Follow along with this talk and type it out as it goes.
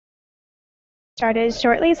started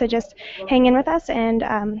shortly, so just hang in with us and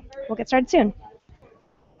we'll get started soon.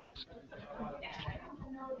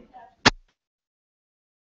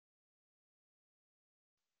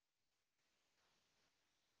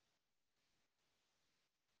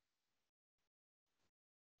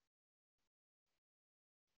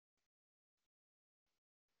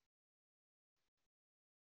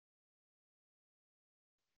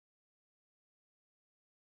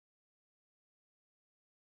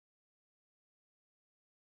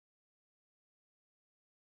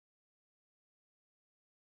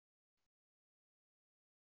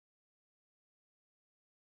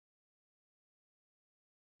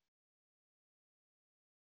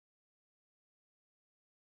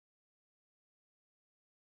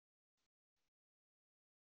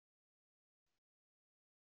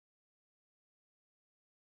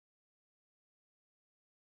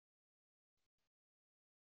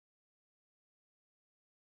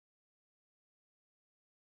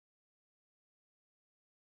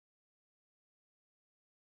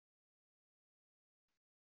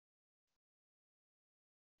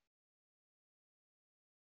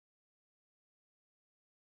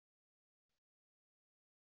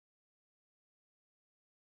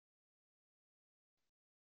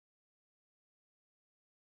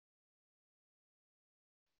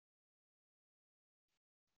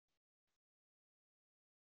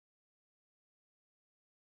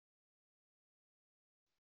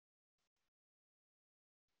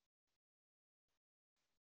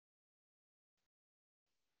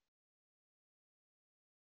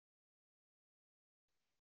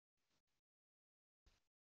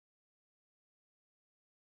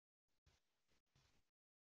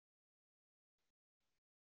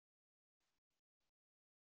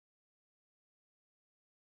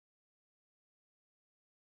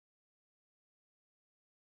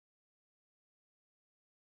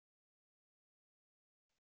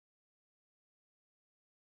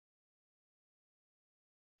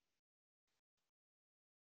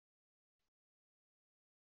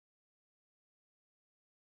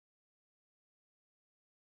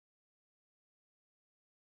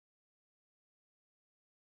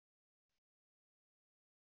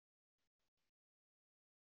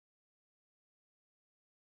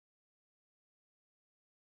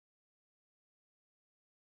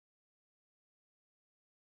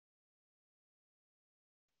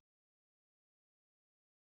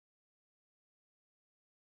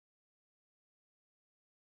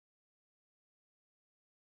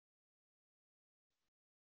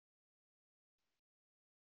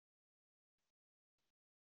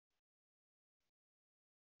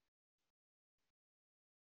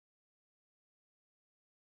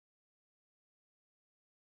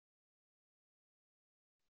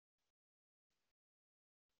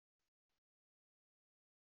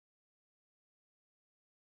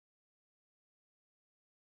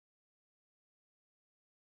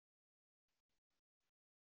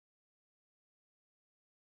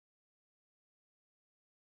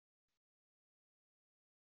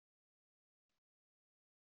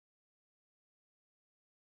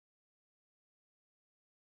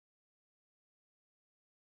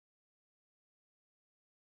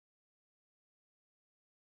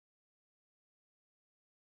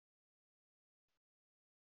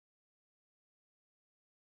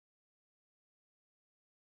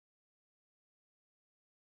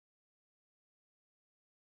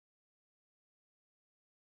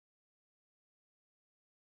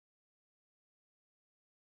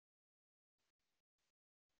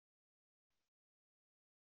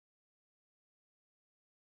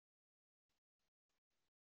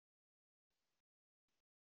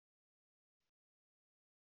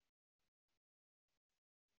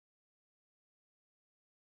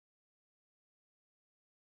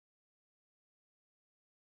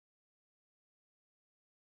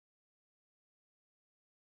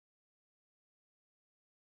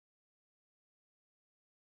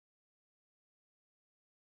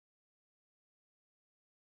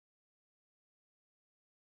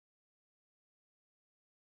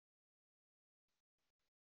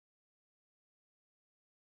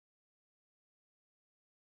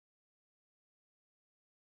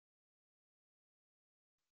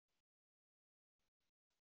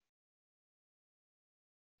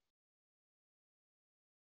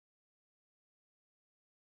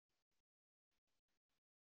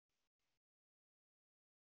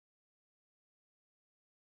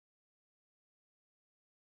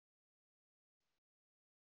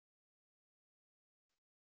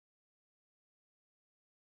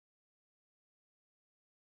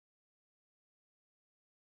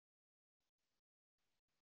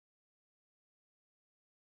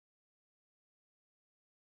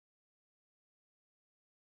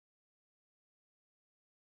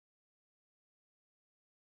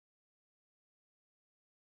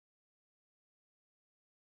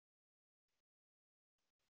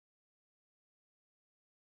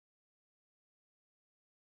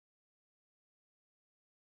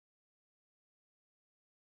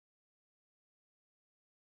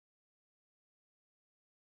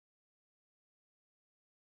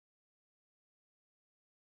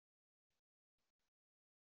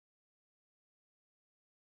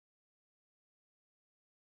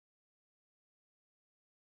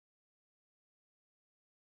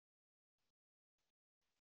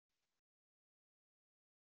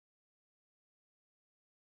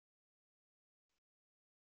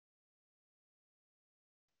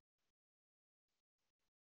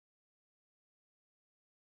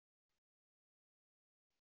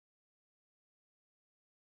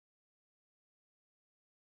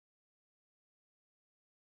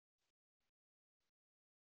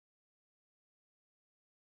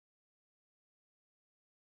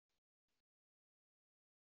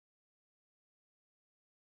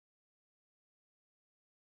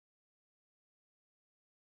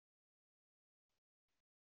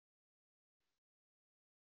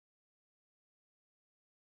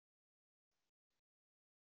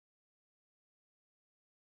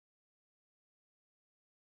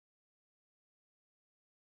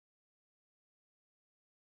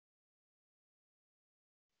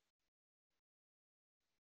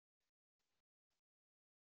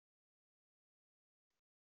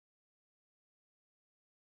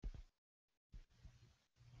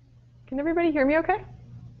 Can everybody hear me okay?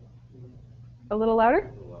 A little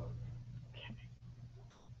louder? Okay.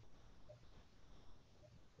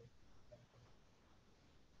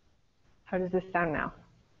 How does this sound now?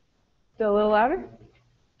 Still a little louder?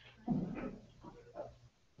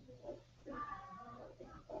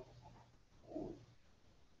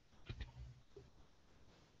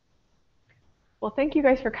 Well, thank you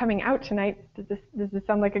guys for coming out tonight. Does this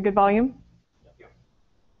sound like a good volume? Yep.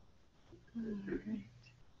 All right.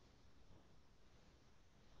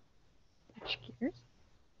 Switch gears.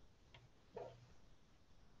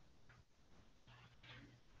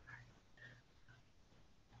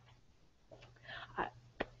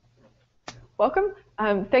 Welcome.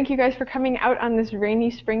 Thank you guys for coming out on this rainy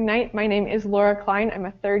spring night. My name is Laura Klein. I'm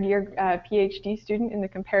a third-year PhD student in the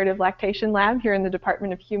Comparative Lactation Lab here in the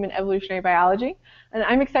Department of Human Evolutionary Biology. And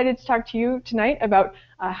I'm excited to talk to you tonight about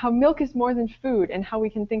how milk is more than food and how we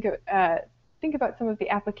can think about some of the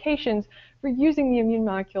applications for using the immune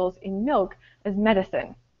molecules in milk as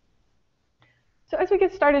medicine. So as we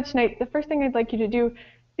get started tonight, the first thing I'd like you to do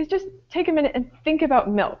is just take a minute and think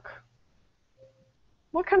about milk.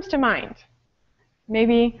 What comes to mind?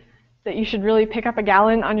 Maybe that you should really pick up a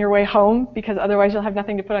gallon on your way home because otherwise you'll have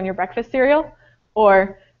nothing to put on your breakfast cereal.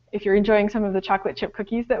 Or if you're enjoying some of the chocolate chip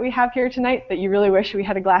cookies that we have here tonight that you really wish we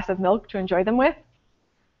had a glass of milk to enjoy them with.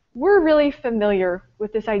 We're really familiar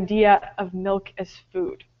with this idea of milk as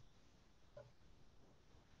food.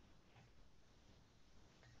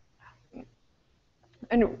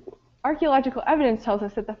 And archaeological evidence tells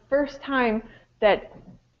us that the first time that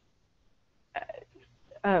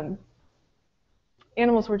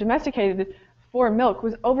animals were domesticated for milk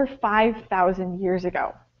was over 5,000 years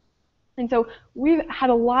ago. And so we've had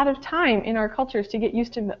a lot of time in our cultures to get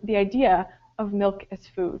used to the idea of milk as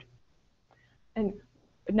food. And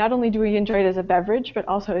not only do we enjoy it as a beverage, but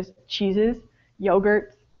also as cheeses,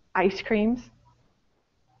 yogurts, ice creams.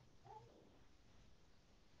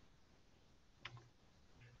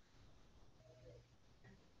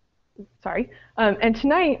 Sorry. And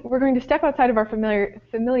tonight, we're going to step outside of our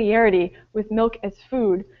familiarity with milk as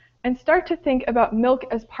food and start to think about milk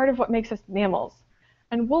as part of what makes us mammals.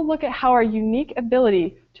 And we'll look at how our unique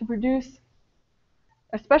ability to produce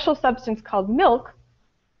a special substance called milk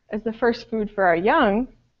as the first food for our young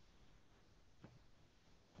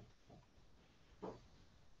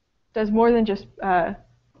does more than just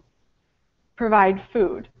provide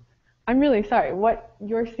food. I'm really sorry. What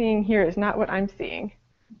you're seeing here is not what I'm seeing.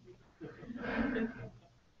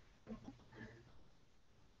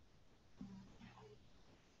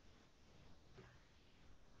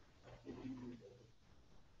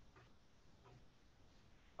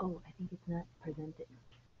 Oh, I think it's not presented.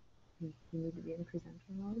 You need to be in presenter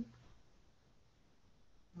mode.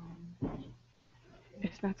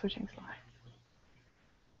 It's not switching slides.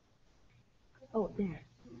 Oh, there.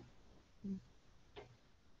 Okay.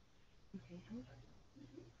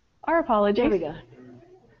 Our apologies. There we go.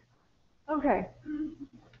 Okay.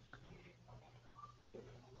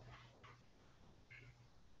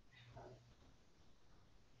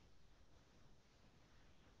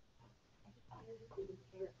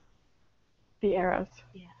 The arrows.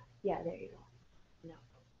 Yeah, there you go. No.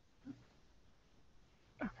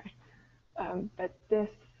 Okay. But this.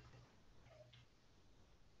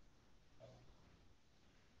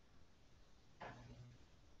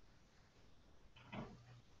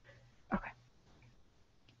 Okay.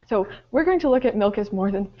 So we're going to look at milk as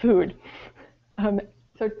more than food.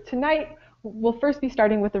 So tonight, we'll first be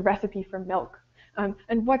starting with the recipe for milk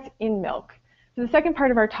and what's in milk. For the second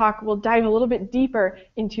part of our talk, we'll dive a little bit deeper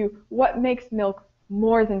into what makes milk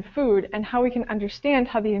more than food and how we can understand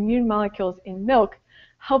how the immune molecules in milk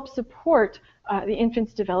help support the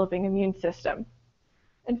infant's developing immune system.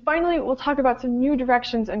 And finally, we'll talk about some new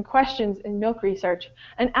directions and questions in milk research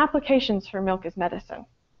and applications for milk as medicine.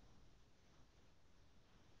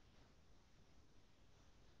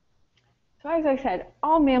 So as I said,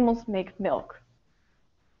 all mammals make milk.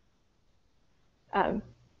 And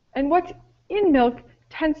what's in milk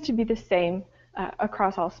tends to be the same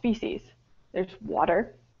across all species. There's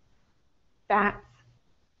water, fats,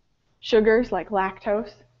 sugars like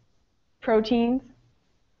lactose, proteins,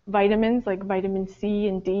 vitamins like vitamin C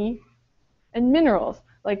and D, and minerals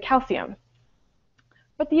like calcium.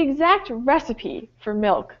 But the exact recipe for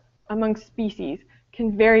milk among species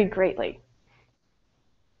can vary greatly.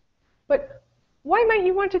 But why might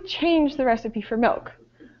you want to change the recipe for milk?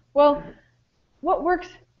 Well, what works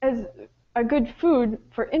as a good food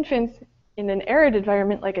for infants in an arid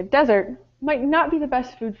environment like a desert might not be the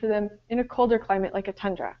best food for them in a colder climate like a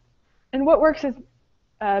tundra. And what works as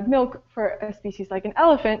milk for a species like an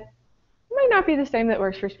elephant might not be the same that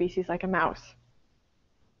works for species like a mouse.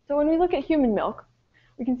 So when we look at human milk,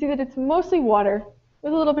 we can see that it's mostly water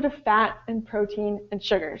with a little bit of fat and protein and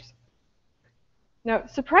sugars. Now,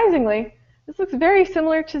 surprisingly, this looks very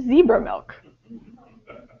similar to zebra milk.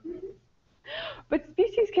 But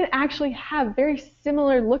species can actually have very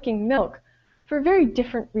similar looking milk for very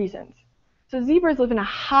different reasons. So zebras live in a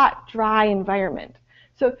hot, dry environment.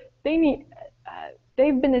 So they've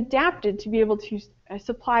been adapted to be able to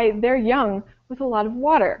supply their young with a lot of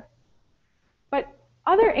water. But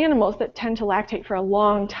other animals that tend to lactate for a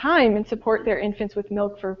long time and support their infants with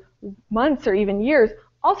milk for months or even years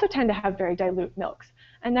also tend to have very dilute milks.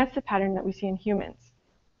 And that's the pattern that we see in humans.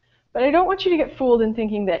 But I don't want you to get fooled in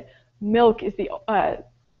thinking that milk is the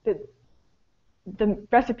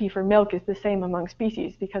recipe for milk is the same among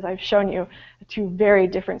species, because I've shown you two very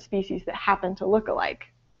different species that happen to look alike.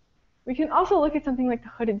 We can also look at something like the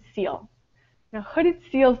hooded seal. Now, hooded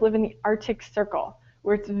seals live in the Arctic Circle,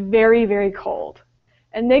 where it's very, very cold.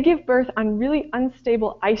 And they give birth on really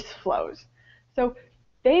unstable ice floes. So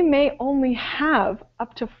they may only have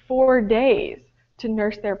up to 4 days to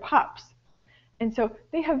nurse their pups. And so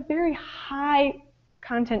they have very high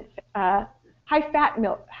content, high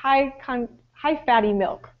fatty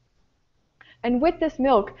milk. And with this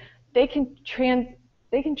milk, they can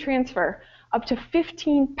transfer up to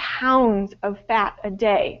 15 pounds of fat a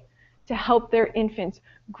day to help their infants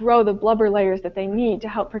grow the blubber layers that they need to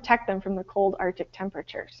help protect them from the cold Arctic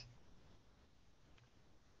temperatures.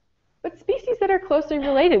 But species that are closely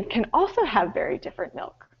related can also have very different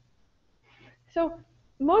milk. So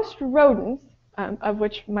most rodents, of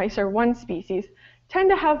which mice are one species, tend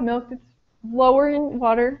to have milk that's lower in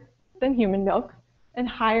water than human milk and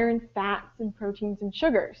higher in fats and proteins and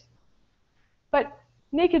sugars. But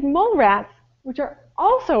naked mole rats, which are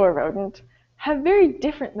also a rodent, have very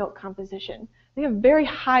different milk composition. They have very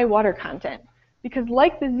high water content because,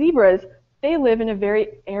 like the zebras, they live in a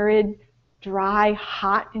very arid, dry,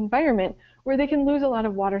 hot environment where they can lose a lot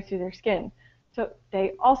of water through their skin. So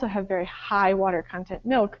they also have very high water content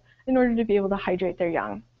milk in order to be able to hydrate their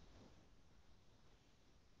young.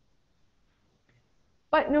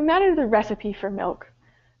 But no matter the recipe for milk,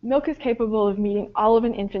 milk is capable of meeting all of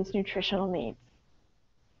an infant's nutritional needs.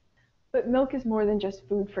 But milk is more than just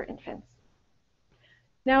food for infants.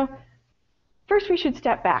 Now, first we should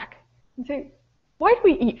step back and say, why do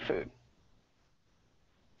we eat food?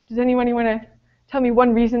 Does anyone want to tell me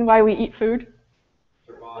one reason why we eat food?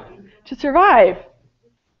 Survive. To survive.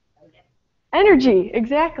 Energy,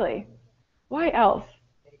 exactly. Why else?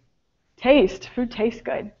 Taste. Food tastes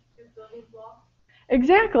good.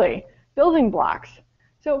 Exactly. Building blocks.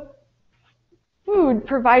 So food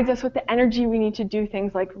provides us with the energy we need to do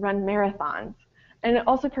things like run marathons. And it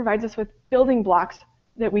also provides us with building blocks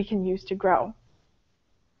that we can use to grow.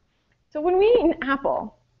 So when we eat an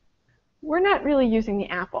apple, we're not really using the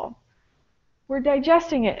apple. We're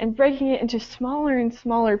digesting it and breaking it into smaller and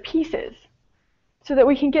smaller pieces so that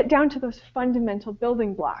we can get down to those fundamental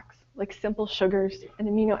building blocks, like simple sugars and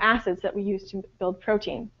amino acids that we use to build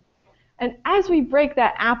protein. And as we break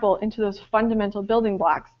that apple into those fundamental building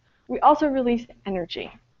blocks, we also release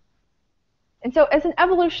energy. And so as an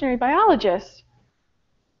evolutionary biologist,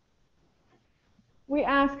 we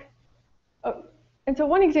ask, and so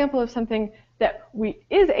one example of something that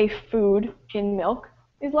is a food in milk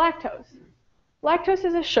is lactose. Lactose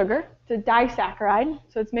is a sugar. It's a disaccharide,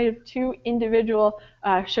 so it's made of two individual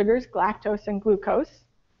sugars, galactose and glucose.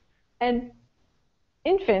 And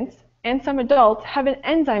infants and some adults have an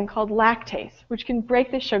enzyme called lactase, which can break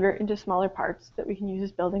the sugar into smaller parts that we can use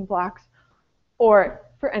as building blocks or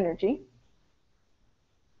for energy.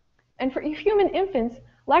 And for human infants,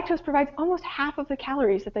 lactose provides almost half of the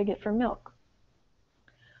calories that they get from milk.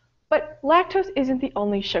 But lactose isn't the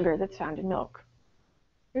only sugar that's found in milk.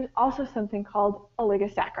 There's also something called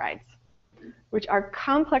oligosaccharides, which are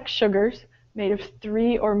complex sugars made of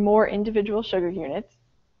 3 or more individual sugar units.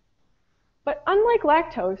 But unlike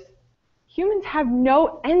lactose, humans have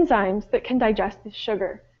no enzymes that can digest this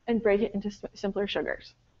sugar and break it into simpler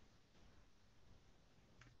sugars.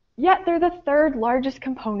 Yet they're the third largest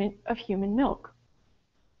component of human milk.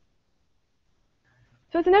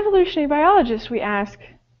 So as an evolutionary biologist, we ask,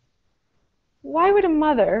 why would a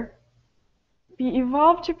mother be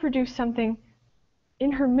evolved to produce something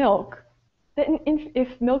in her milk that,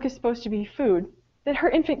 if milk is supposed to be food, that her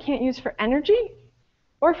infant can't use for energy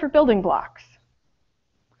or for building blocks?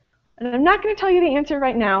 And I'm not going to tell you the answer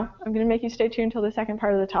right now. I'm going to make you stay tuned until the second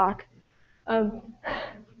part of the talk.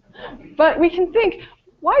 But we can think,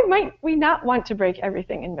 why might we not want to break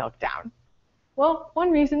everything in milk down? Well,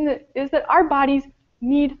 one reason is that our bodies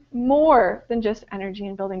need more than just energy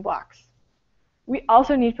and building blocks. we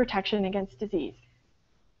also need protection against disease.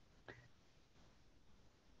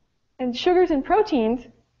 And sugars and proteins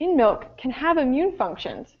in milk can have immune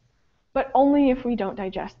functions, but only if we don't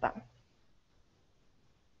digest them.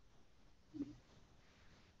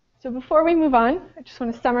 So before we move on, I just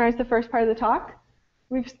want to summarize the first part of the talk.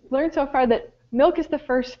 We've learned so far that milk is the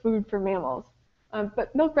first food for mammals,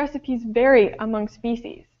 but milk recipes vary among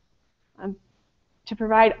species to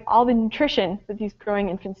provide all the nutrition that these growing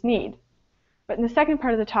infants need. But in the second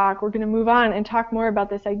part of the talk, we're going to move on and talk more about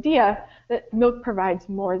this idea that milk provides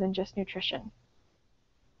more than just nutrition.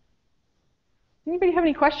 Anybody have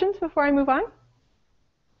any questions before I move on?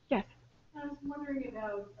 Yes? I was wondering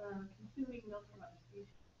about consuming milk from other species.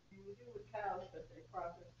 I mean, we do with cows, but they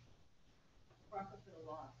process it a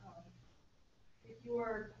lot. If you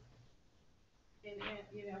were in,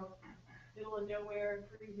 middle of nowhere,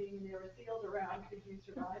 freezing, and there were seals around, could you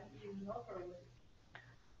survive eating milk, or would it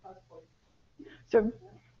cause poison? So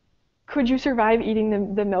could you survive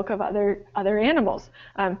eating the milk of other animals?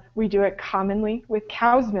 We do it commonly with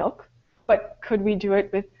cow's milk, but could we do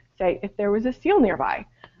it with, say, if there was a seal nearby?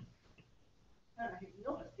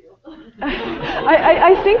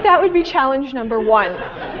 I think that would be challenge number one.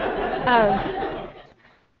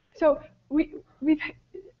 So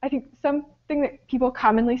I think something that people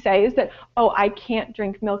commonly say is that, oh, I can't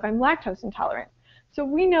drink milk, I'm lactose intolerant. So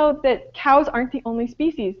we know that cows aren't the only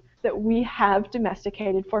species that we have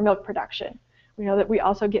domesticated for milk production. We know that we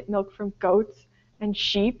also get milk from goats and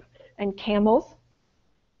sheep and camels.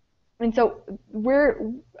 And so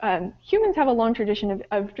humans have a long tradition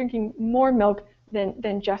of drinking more milk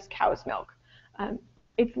than just cow's milk.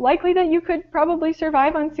 It's likely that you could probably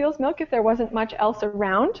survive on seal's milk if there wasn't much else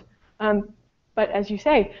around. But as you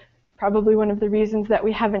say, probably one of the reasons that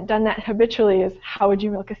we haven't done that habitually is how would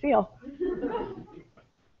you milk a seal?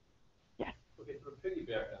 Yes. Okay, so to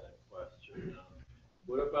piggyback on that question,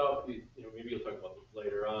 what about the, maybe you'll talk about this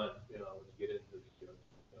later on, when you get into the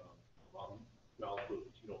molecules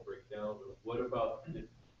that you don't break down, but what about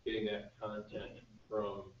getting that content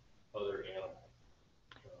from other animals?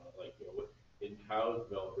 In cow's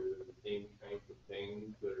milk, are there the same kinds of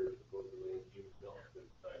things that are supposedly in human milk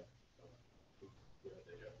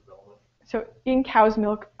that development? So in cow's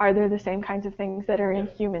milk, are there the same kinds of things that are in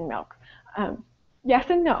human milk? Yes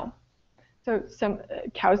and no. So some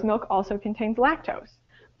cow's milk also contains lactose,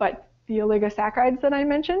 but the oligosaccharides that I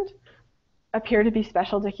mentioned appear to be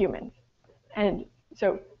special to humans. And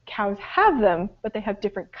so cows have them, but they have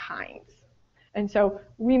different kinds. And so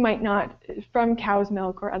we might not, from cow's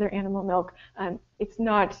milk or other animal milk, it's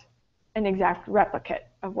not an exact replicate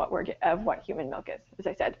of what human milk is. As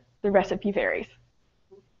I said, the recipe varies.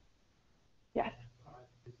 Yes?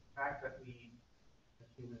 The fact that we, as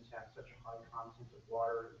humans, have such a high content of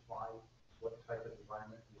water is why what type of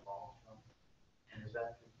environment we evolved from? And is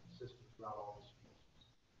that consistent throughout all the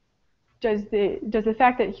species? Does the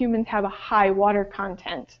fact that humans have a high water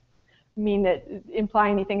content mean that imply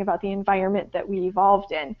anything about the environment that we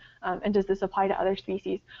evolved in? And does this apply to other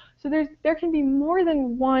species? So there can be more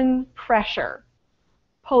than one pressure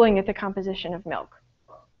pulling at the composition of milk.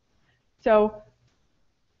 So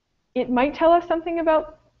it might tell us something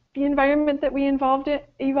about the environment that we evolved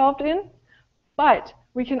in, but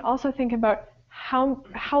we can also think about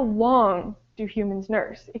how long do humans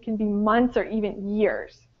nurse? It can be months or even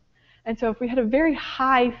years. And so if we had a very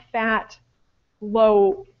high fat,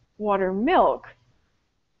 low water milk,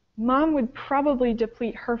 mom would probably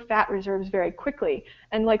deplete her fat reserves very quickly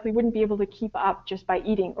and likely wouldn't be able to keep up just by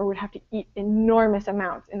eating, or would have to eat enormous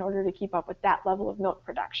amounts in order to keep up with that level of milk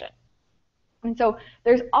production. And so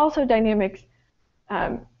there's also dynamics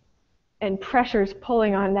and pressures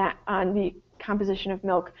pulling on the composition of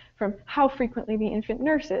milk, from how frequently the infant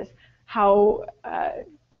nurses, how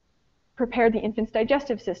prepared the infant's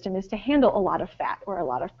digestive system is to handle a lot of fat or a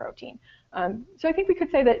lot of protein. So I think we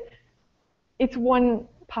could say that it's one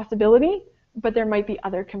possibility, but there might be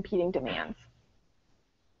other competing demands.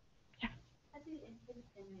 Yeah.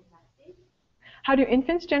 How do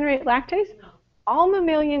infants generate lactase? All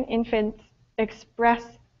mammalian infants express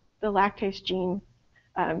the lactase gene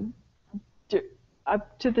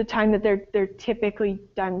up to the time that they're typically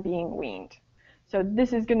done being weaned. So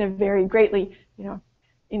this is going to vary greatly,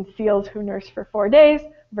 in seals who nurse for 4 days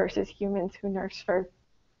versus humans who nurse for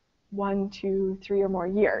 1, 2, 3 or more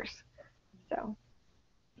years. So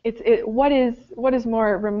what is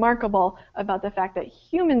more remarkable about the fact that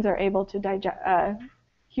humans are able to digest,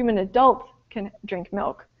 human adults can drink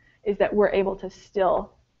milk, is that we're able to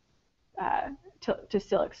still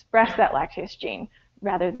express that lactase gene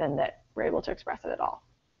rather than that we're able to express it at all.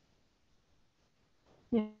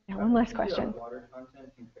 Yeah, one last question. Water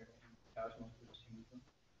content compared to cow's milk versus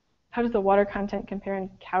How does the water content compare in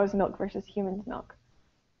cow's milk versus human's milk?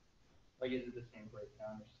 Like, is it the same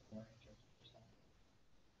breakdown or similar in terms of percent?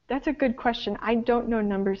 That's a good question. I don't know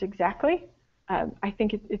numbers exactly. I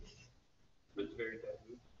think it's very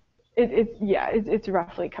dilute. it's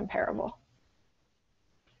roughly comparable.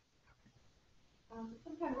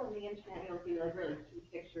 Sometimes on the internet you'll see like really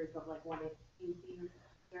cute pictures of like one species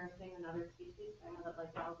nursing another species. I know that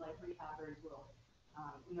like wildlife rehabbers will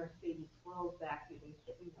nurse baby squirrels back using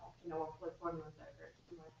kitten milk, or like formulas that are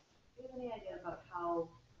too much. Do you have any idea about how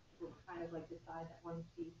to kind of like decide that one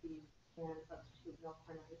species can substitute milk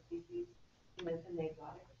for another species in the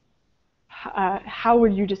exotic? How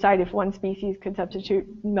would you decide if one species could substitute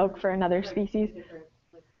milk for another species? Different,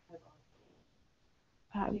 like,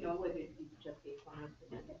 would it be just based on those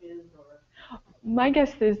percentages or? My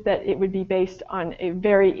guess is that it would be based on a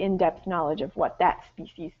very in-depth knowledge of what that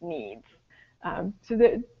species needs. So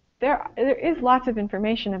there is lots of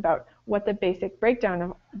information about what the basic breakdown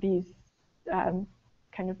of these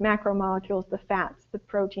kind of macromolecules, the fats, the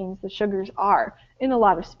proteins, the sugars are in a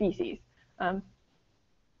lot of species.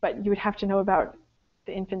 But you would have to know about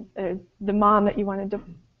the infant, the mom that you wanted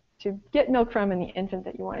to get milk from and the infant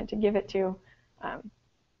that you wanted to give it to.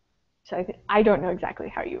 So I don't know exactly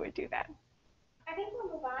how you would do that. I think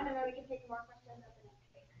we'll move on and then we can take more questions at the next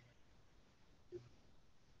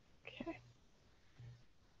Okay.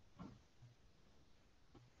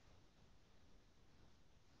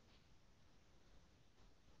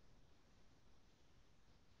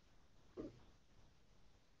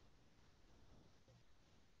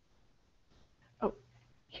 Oh,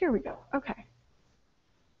 here we go. Okay.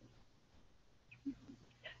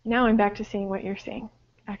 Now I'm back to seeing what you're seeing.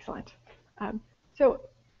 Excellent. So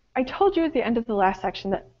I told you at the end of the last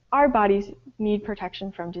section that our bodies need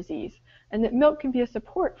protection from disease and that milk can be a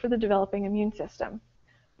support for the developing immune system.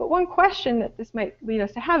 But one question that this might lead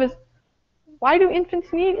us to have is, why do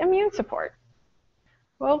infants need immune support?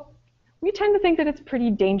 Well, we tend to think that it's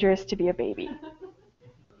pretty dangerous to be a baby.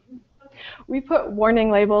 We put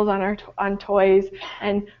warning labels on toys,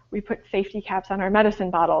 and we put safety caps on our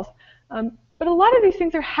medicine bottles. But a lot of these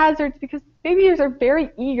things are hazards because babies are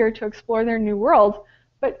very eager to explore their new world,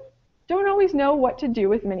 but don't always know what to do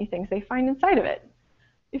with many things they find inside of it.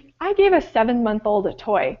 If I gave a 7-month-old a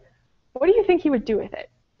toy, what do you think he would do with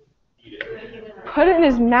it? Eat it. Put it in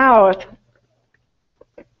his mouth.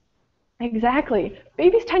 Exactly.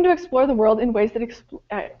 Babies tend to explore the world in ways that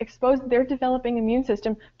expose their developing immune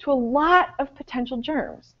system to a lot of potential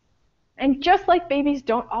germs. And just like babies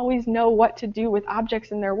don't always know what to do with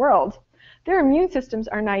objects in their world, their immune systems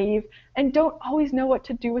are naive and don't always know what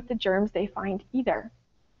to do with the germs they find either.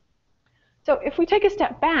 So if we take a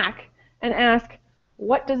step back and ask,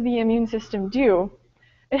 what does the immune system do?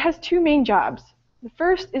 It has 2 main jobs. The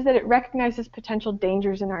first is that it recognizes potential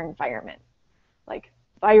dangers in our environment, like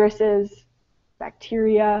viruses,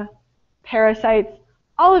 bacteria, parasites,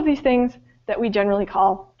 all of these things that we generally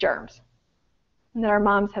call germs, and that our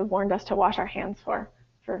moms have warned us to wash our hands for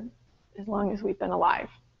as long as we've been alive.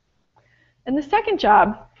 And the second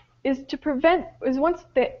job is once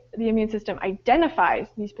the immune system identifies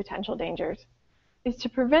these potential dangers, is to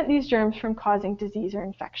prevent these germs from causing disease or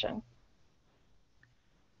infection.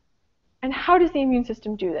 And how does the immune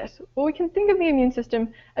system do this? Well, we can think of the immune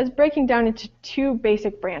system as breaking down into 2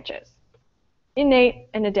 basic branches, innate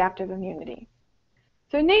and adaptive immunity.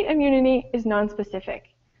 So innate immunity is nonspecific.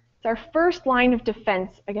 It's our first line of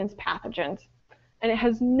defense against pathogens, and it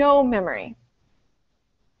has no memory.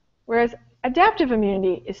 Whereas adaptive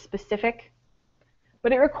immunity is specific,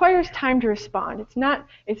 but it requires time to respond. It's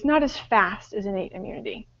not as fast as innate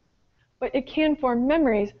immunity. But it can form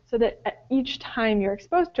memories so that at each time you're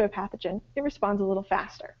exposed to a pathogen, it responds a little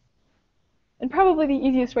faster. And probably the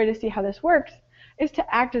easiest way to see how this works is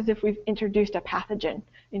to act as if we've introduced a pathogen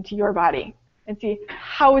into your body and see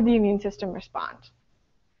how would the immune system respond.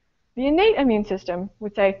 The innate immune system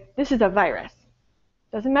would say, this is a virus.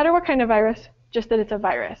 Doesn't matter what kind of virus, just that it's a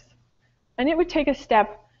virus. And it would take a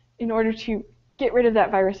step in order to get rid of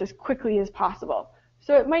that virus as quickly as possible.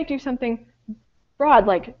 So it might do something broad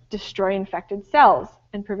like destroy infected cells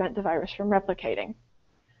and prevent the virus from replicating.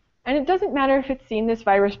 And it doesn't matter if it's seen this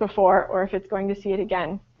virus before or if it's going to see it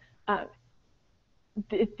again. The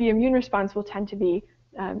immune response will tend to be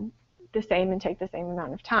the same and take the same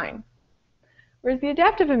amount of time. Whereas the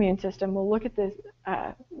adaptive immune system will look at this,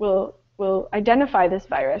 will identify this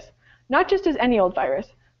virus, not just as any old virus,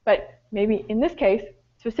 but maybe in this case,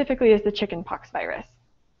 specifically as the chickenpox virus.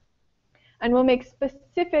 And will make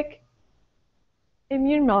specific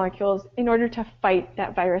immune molecules in order to fight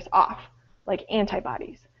that virus off, like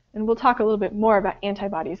antibodies. And we'll talk a little bit more about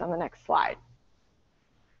antibodies on the next slide.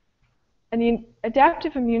 And the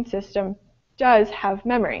adaptive immune system does have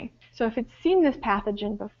memory. So if it's seen this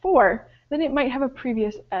pathogen before, then it might have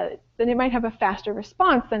a faster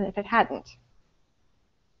response than if it hadn't.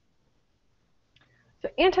 So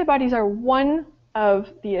antibodies are one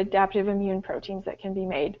of the adaptive immune proteins that can be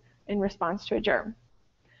made in response to a germ.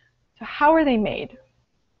 So how are they made?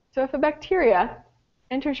 So if a bacteria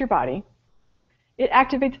enters your body, it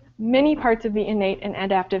activates many parts of the innate and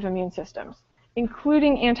adaptive immune systems,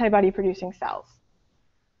 including antibody-producing cells.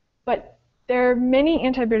 But there are many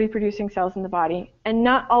antibody-producing cells in the body, and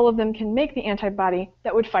not all of them can make the antibody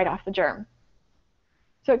that would fight off the germ.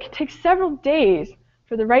 So it can take several days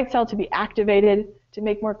for the right cell to be activated, to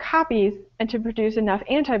make more copies, and to produce enough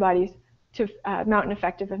antibodies to mount an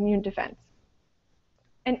effective immune defense.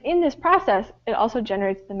 And in this process, it also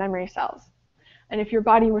generates the memory cells. And if your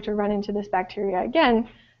body were to run into this bacteria again,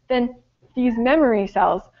 then these memory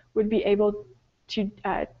cells would be able to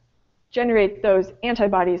generate those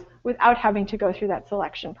antibodies without having to go through that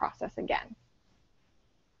selection process again.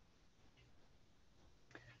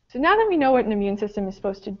 So now that we know what an immune system is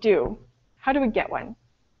supposed to do, how do we get one?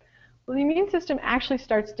 Well, the immune system actually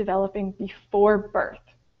starts developing before birth.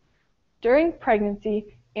 During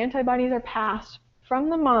pregnancy, antibodies are passed from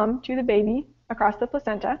the mom to the baby across the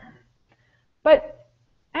placenta. But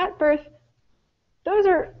at birth, those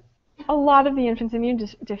are a lot of the infant's immune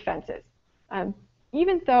defenses.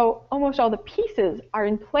 Even though almost all the pieces are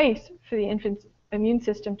in place for the infant's immune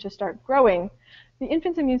system to start growing, the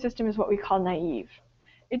infant's immune system is what we call naive.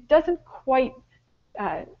 It doesn't quite,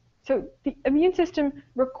 so the immune system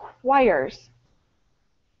requires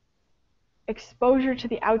exposure to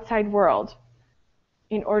the outside world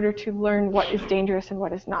in order to learn what is dangerous and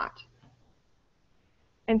what is not.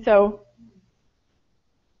 And so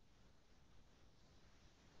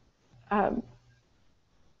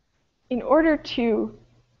in order to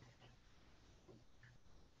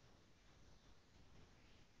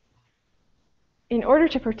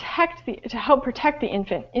help protect the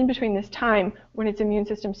infant in between this time when its immune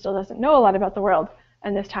system still doesn't know a lot about the world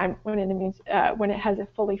and this time when it has a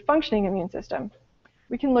fully functioning immune system,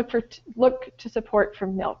 we can look to support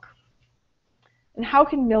from milk. And how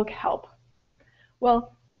can milk help?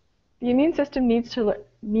 Well, the immune system needs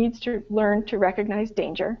to learn to recognize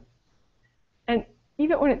danger. And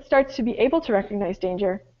even when it starts to be able to recognize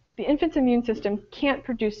danger, the infant's immune system can't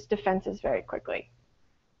produce defenses very quickly.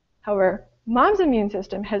 However, mom's immune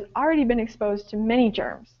system has already been exposed to many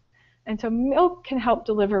germs, and so milk can help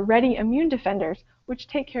deliver ready immune defenders which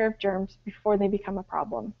take care of germs before they become a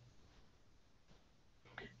problem.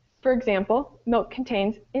 For example, milk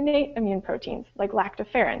contains innate immune proteins like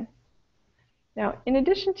lactoferrin. Now, in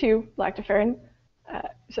addition to lactoferrin,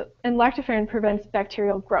 lactoferrin prevents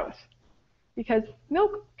bacterial growth because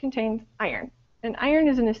milk contains iron, and iron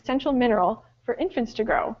is an essential mineral for infants to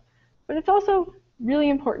grow, but it's also really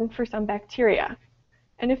important for some bacteria.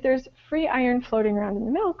 And if there's free iron floating around in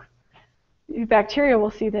the milk, the bacteria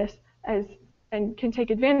will see this and can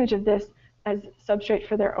take advantage of this as substrate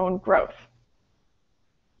for their own growth.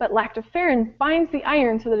 But lactoferrin binds the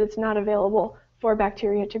iron so that it's not available for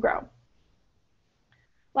bacteria to grow.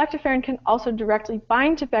 Lactoferrin can also directly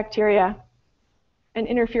bind to bacteria and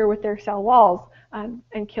interfere with their cell walls,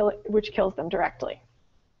 which kills them directly.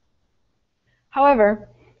 However,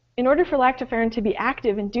 in order for lactoferrin to be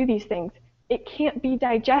active and do these things, it can't be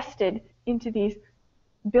digested into these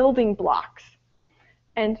building blocks.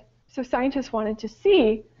 And so scientists wanted to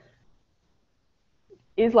see,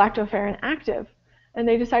 is lactoferrin active? And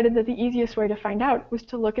they decided that the easiest way to find out was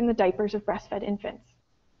to look in the diapers of breastfed infants.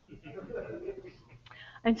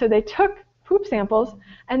 And so they took poop samples,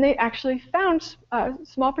 and they actually found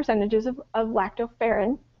small percentages of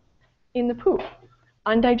lactoferrin in the poop,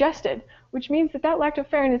 undigested, which means that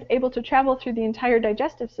lactoferrin is able to travel through the entire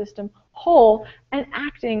digestive system whole and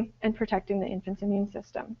acting and protecting the infant's immune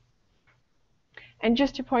system. And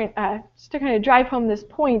just to kind of drive home this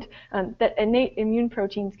point that innate immune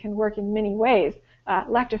proteins can work in many ways,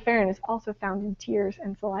 lactoferrin is also found in tears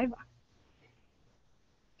and saliva.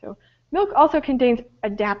 So milk also contains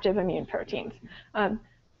adaptive immune proteins,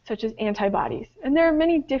 such as antibodies. And there are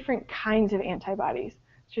many different kinds of antibodies,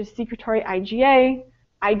 such as secretory IgA,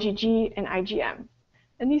 IgG, and IgM.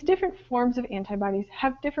 And these different forms of antibodies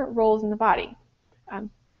have different roles in the body.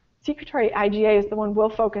 Secretory IgA is the one we'll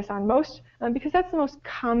focus on most because that's the most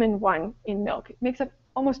common one in milk. It makes up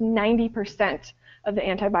almost 90% of the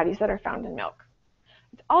antibodies that are found in milk.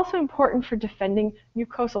 It's also important for defending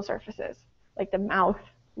mucosal surfaces, like the mouth,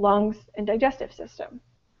 lungs, and digestive system.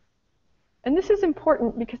 And this is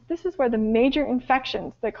important because this is where the major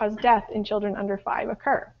infections that cause death in children under 5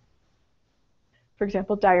 occur. For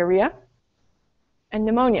example, diarrhea, and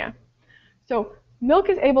pneumonia. So milk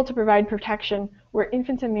is able to provide protection where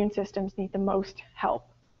infants' immune systems need the most help.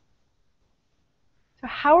 So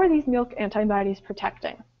how are these milk antibodies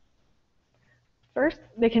protecting? First,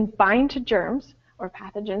 they can bind to germs or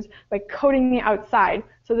pathogens by coating the outside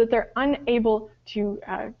so that they're unable to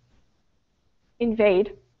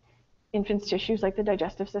invade infants' tissues like the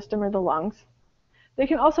digestive system or the lungs. They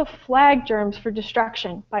can also flag germs for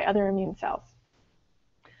destruction by other immune cells.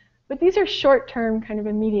 But these are short-term, kind of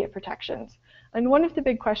immediate protections. And one of the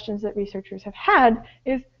big questions that researchers have had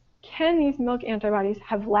is, can these milk antibodies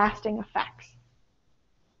have lasting effects?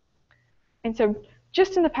 And so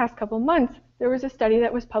just in the past couple months, there was a study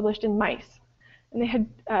that was published in mice. And they had,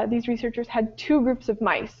 these researchers had two groups of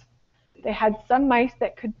mice. They had some mice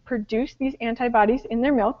that could produce these antibodies in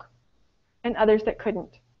their milk and others that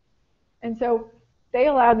couldn't. And so they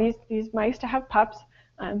allowed these mice to have pups,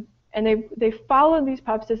 and they followed these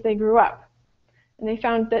pups as they grew up. And they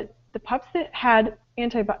found that the pups that had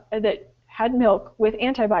milk with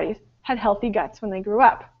antibodies had healthy guts when they grew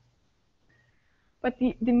up. But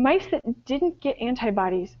the mice that didn't get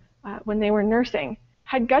antibodies when they were nursing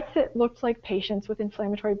had guts that looked like patients with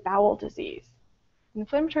inflammatory bowel disease.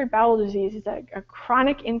 Inflammatory bowel disease is a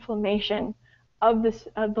chronic inflammation of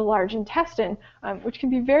the large intestine, which can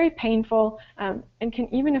be very painful and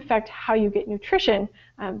can even affect how you get nutrition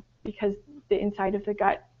because the inside of the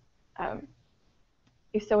gut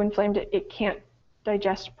is so inflamed it can't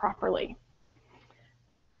digest properly.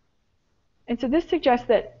 And so this suggests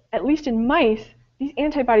that, at least in mice, these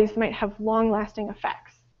antibodies might have long-lasting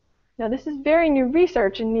effects. Now, this is very new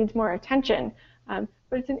research and needs more attention, but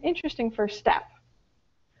it's an interesting first step.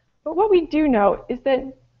 But what we do know is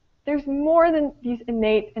that there's more than these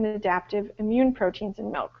innate and adaptive immune proteins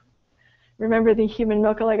in milk. Remember the human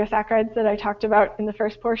milk oligosaccharides that I talked about in the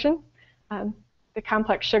first portion? The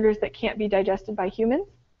complex sugars that can't be digested by humans?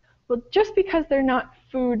 Well, just because they're not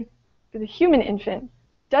food for the human infant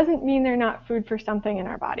doesn't mean they're not food for something in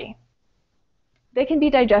our body. They can be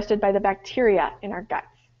digested by the bacteria in our guts.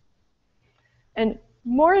 And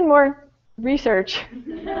more research,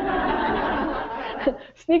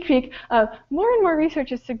 sneak peek, more and more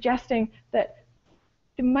research is suggesting that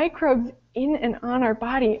the microbes in and on our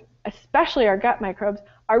body, especially our gut microbes,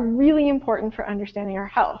 are really important for understanding our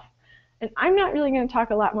health. And I'm not really going to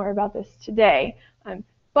talk a lot more about this today,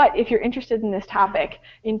 but if you're interested in this topic,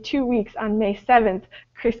 in 2 weeks on May 7th,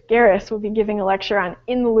 Chris Garris will be giving a lecture on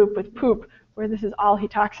In the Loop with Poop, where this is all he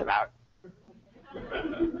talks about.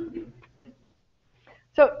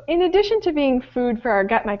 So in addition to being food for our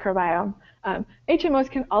gut microbiome,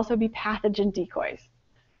 HMOs can also be pathogen decoys.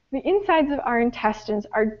 The insides of our intestines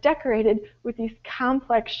are decorated with these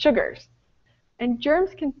complex sugars. And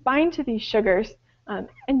germs can bind to these sugars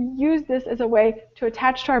and use this as a way to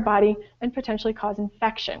attach to our body and potentially cause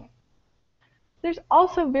infection. There's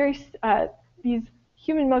also these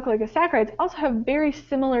human milk oligosaccharides also have very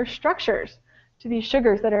similar structures to these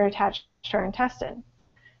sugars that are attached to our intestine.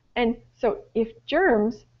 And so if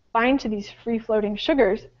germs bind to these free-floating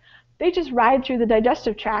sugars, they just ride through the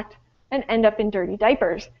digestive tract and end up in dirty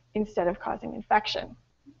diapers instead of causing infection.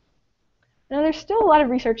 Now, there's still a lot of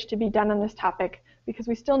research to be done on this topic because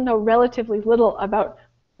we still know relatively little about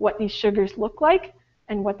what these sugars look like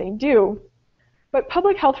and what they do. But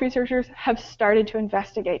public health researchers have started to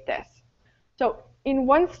investigate this. So in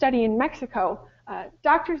one study in Mexico,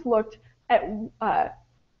 doctors looked at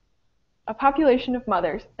a population of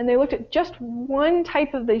mothers, and they looked at just one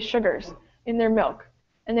type of these sugars in their milk.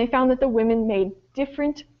 And they found that the women made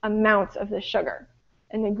different amounts of this sugar.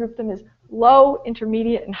 And they grouped them as low,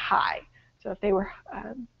 intermediate, and high. So if they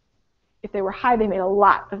were high, they made a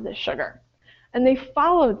lot of this sugar. And they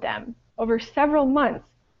followed them over several months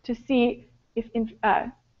to see if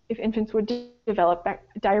infants would develop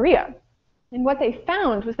diarrhea. And what they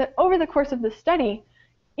found was that over the course of the study,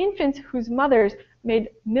 infants whose mothers made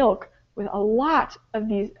milk with a lot of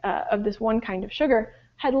this one kind of sugar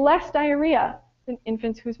had less diarrhea than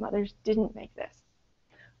infants whose mothers didn't make this,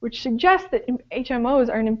 which suggests that HMOs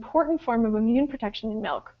are an important form of immune protection in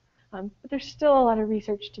milk. But there's still a lot of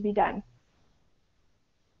research to be done.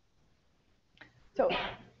 So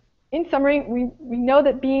in summary, we know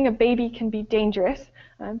that being a baby can be dangerous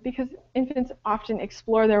because infants often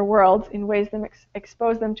explore their worlds in ways that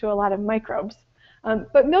expose them to a lot of microbes.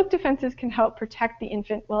 But milk defenses can help protect the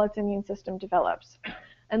infant while its immune system develops.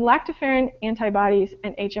 And lactoferrin antibodies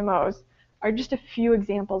and HMOs are just a few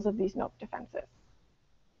examples of these milk defenses.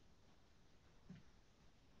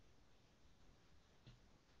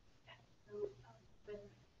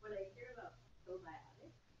 When I hear about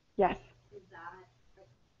probiotics, Yes.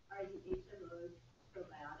 are the HMOs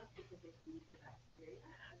probiotics because they feed the bacteria?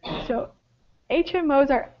 So HMOs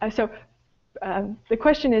are, the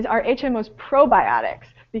question is, are HMOs probiotics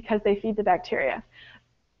because they feed the bacteria?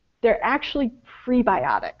 They're actually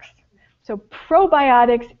prebiotics. So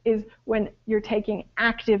probiotics is when you're taking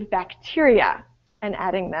active bacteria and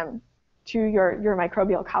adding them to your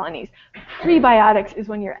microbial colonies. Prebiotics is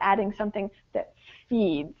when you're adding something that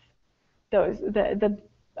feeds the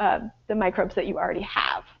microbes that you already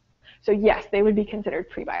have. So yes, they would be considered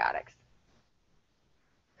prebiotics.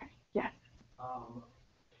 Yes?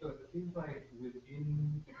 So it seems like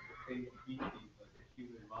within the same species, like the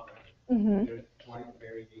human mother, there's slight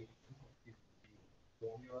variation in the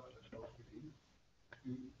formula of the milk produced.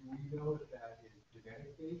 Do we know if that is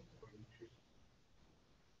genetic based or nutrition?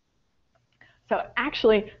 So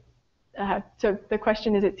actually, so the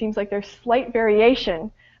question is, it seems like there's slight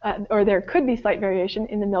variation, or there could be slight variation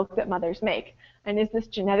in the milk that mothers make. And is this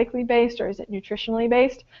genetically based or is it nutritionally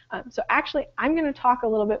based? So actually, I'm going to talk a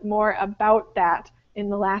little bit more about that in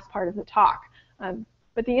the last part of the talk.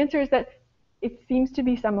 But the answer is that it seems to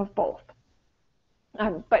be some of both.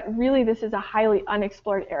 But really, this is a highly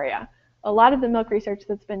unexplored area. A lot of the milk research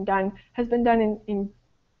that's been done has been done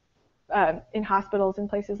in hospitals in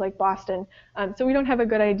places like Boston. So we don't have a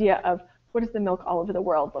good idea of what does the milk all over the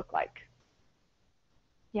world look like.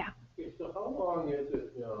 Yeah. Okay, so how long is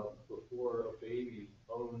it before a baby's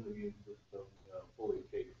own immune system fully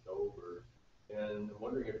takes over? And I'm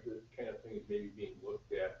wondering if this kind of thing is maybe being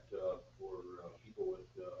looked at for people with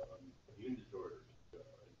immune disorders and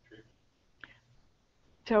treatment.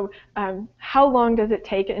 So how long does it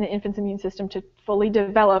take an infant's immune system to fully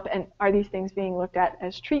develop, and are these things being looked at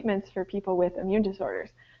as treatments for people with immune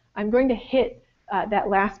disorders? I'm going to hit that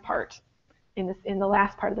last part in the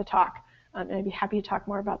last part of the talk, and I'd be happy to talk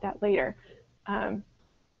more about that later.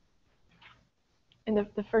 In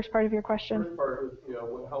the first part of your question? First part is,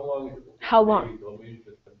 how long is it before How the long? baby's immune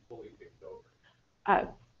system fully takes over? How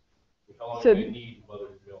long so do they need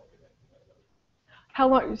mother's milk and anything like that? How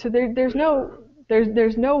long? So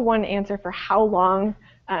there's no one answer for how long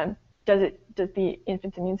does the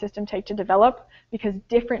infant's immune system take to develop, because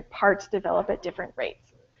different parts develop at different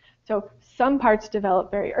rates. So some parts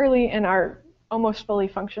develop very early and are almost fully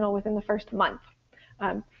functional within the first month,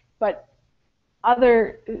 but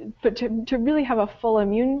to really have a full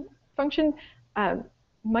immune function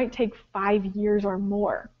might take 5 years or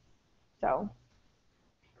more. So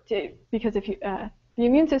because if the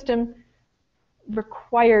immune system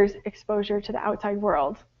requires exposure to the outside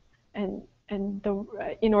world and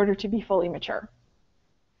in order to be fully mature.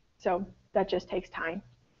 So that just takes time.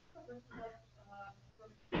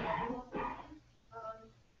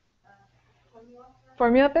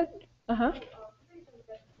 Formula fed?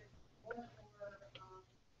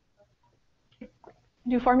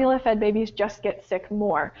 Do formula fed babies just get sick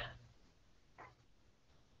more?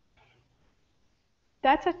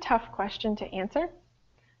 That's a tough question to answer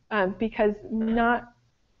because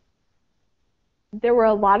there were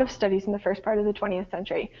a lot of studies in the first part of the 20th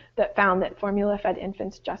century that found that formula fed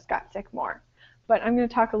infants just got sick more. But I'm going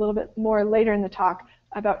to talk a little bit more later in the talk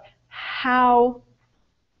about how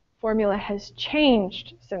formula has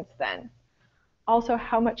changed since then. Also,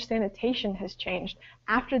 how much sanitation has changed.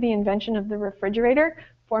 After the invention of the refrigerator,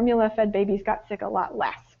 formula-fed babies got sick a lot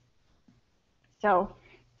less. So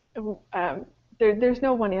there's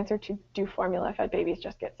no one answer to do formula-fed babies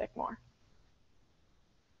just get sick more.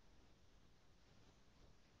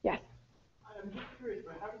 Yes? I'm just curious,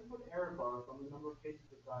 but how do you put error bars on the number of cases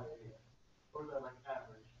of diarrhea? Or is that like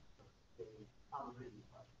average?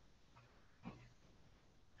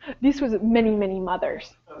 This was many, many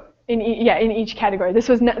mothers. In each category. This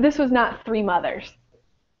was not 3 mothers.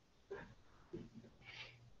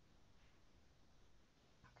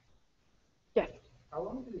 Yes. How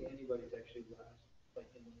long do the antibodies actually last?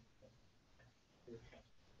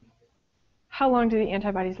 How long do the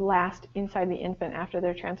antibodies last inside the infant after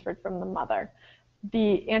they're transferred from the mother?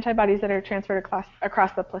 The antibodies that are transferred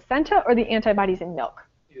across the placenta, or the antibodies in milk?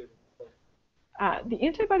 The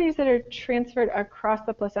antibodies that are transferred across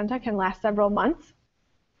the placenta can last several months,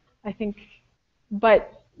 I think,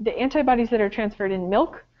 but the antibodies that are transferred in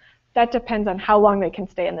milk, that depends on how long they can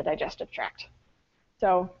stay in the digestive tract.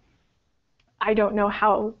 So I don't know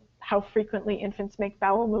how frequently infants make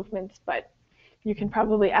bowel movements, but you can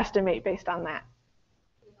probably estimate based on that.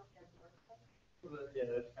 Yeah,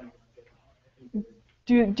 that's kind of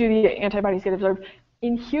Do the antibodies get absorbed?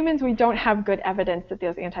 In humans, we don't have good evidence that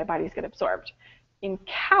those antibodies get absorbed. In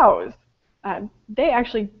cows, they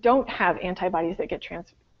actually don't have antibodies that get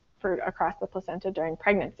transferred across the placenta during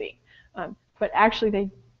pregnancy. But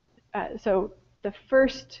actually, so the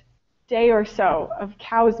first day or so of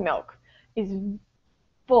cow's milk is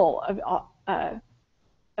full of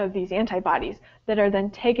these antibodies that are then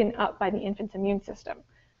taken up by the infant's immune system,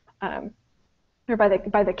 or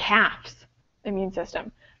by the calf's immune system.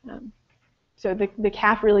 So the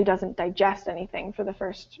calf really doesn't digest anything for the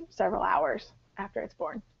first several hours after it's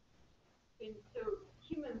born. And so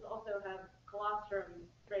humans also have colostrum,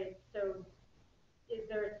 right? So is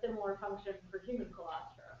there a similar function for human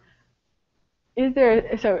colostrum?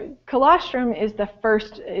 So colostrum is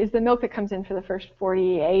the milk that comes in for the first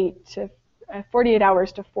 48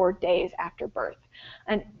 hours to 4 days after birth.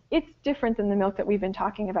 And it's different than the milk that we've been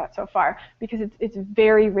talking about so far because it's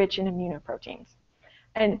very rich in immunoproteins.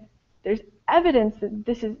 And there's evidence that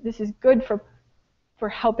this is good for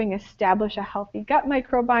helping establish a healthy gut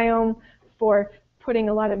microbiome, for putting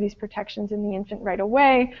a lot of these protections in the infant right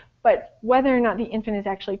away. But whether or not the infant is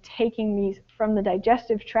actually taking these from the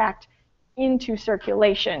digestive tract into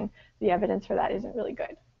circulation, the evidence for that isn't really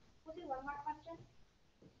good. We'll do one more question.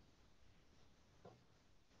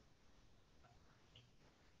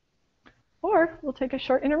 Or we'll take a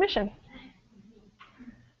short intermission.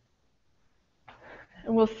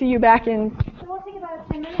 And we'll see you back in. So we'll take about a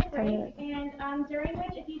 10-minute break, and during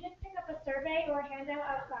which, if you just pick up a survey or a handout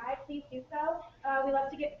outside, please do so. We love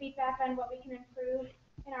to get feedback on what we can improve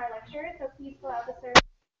in our lectures, so please fill out the survey.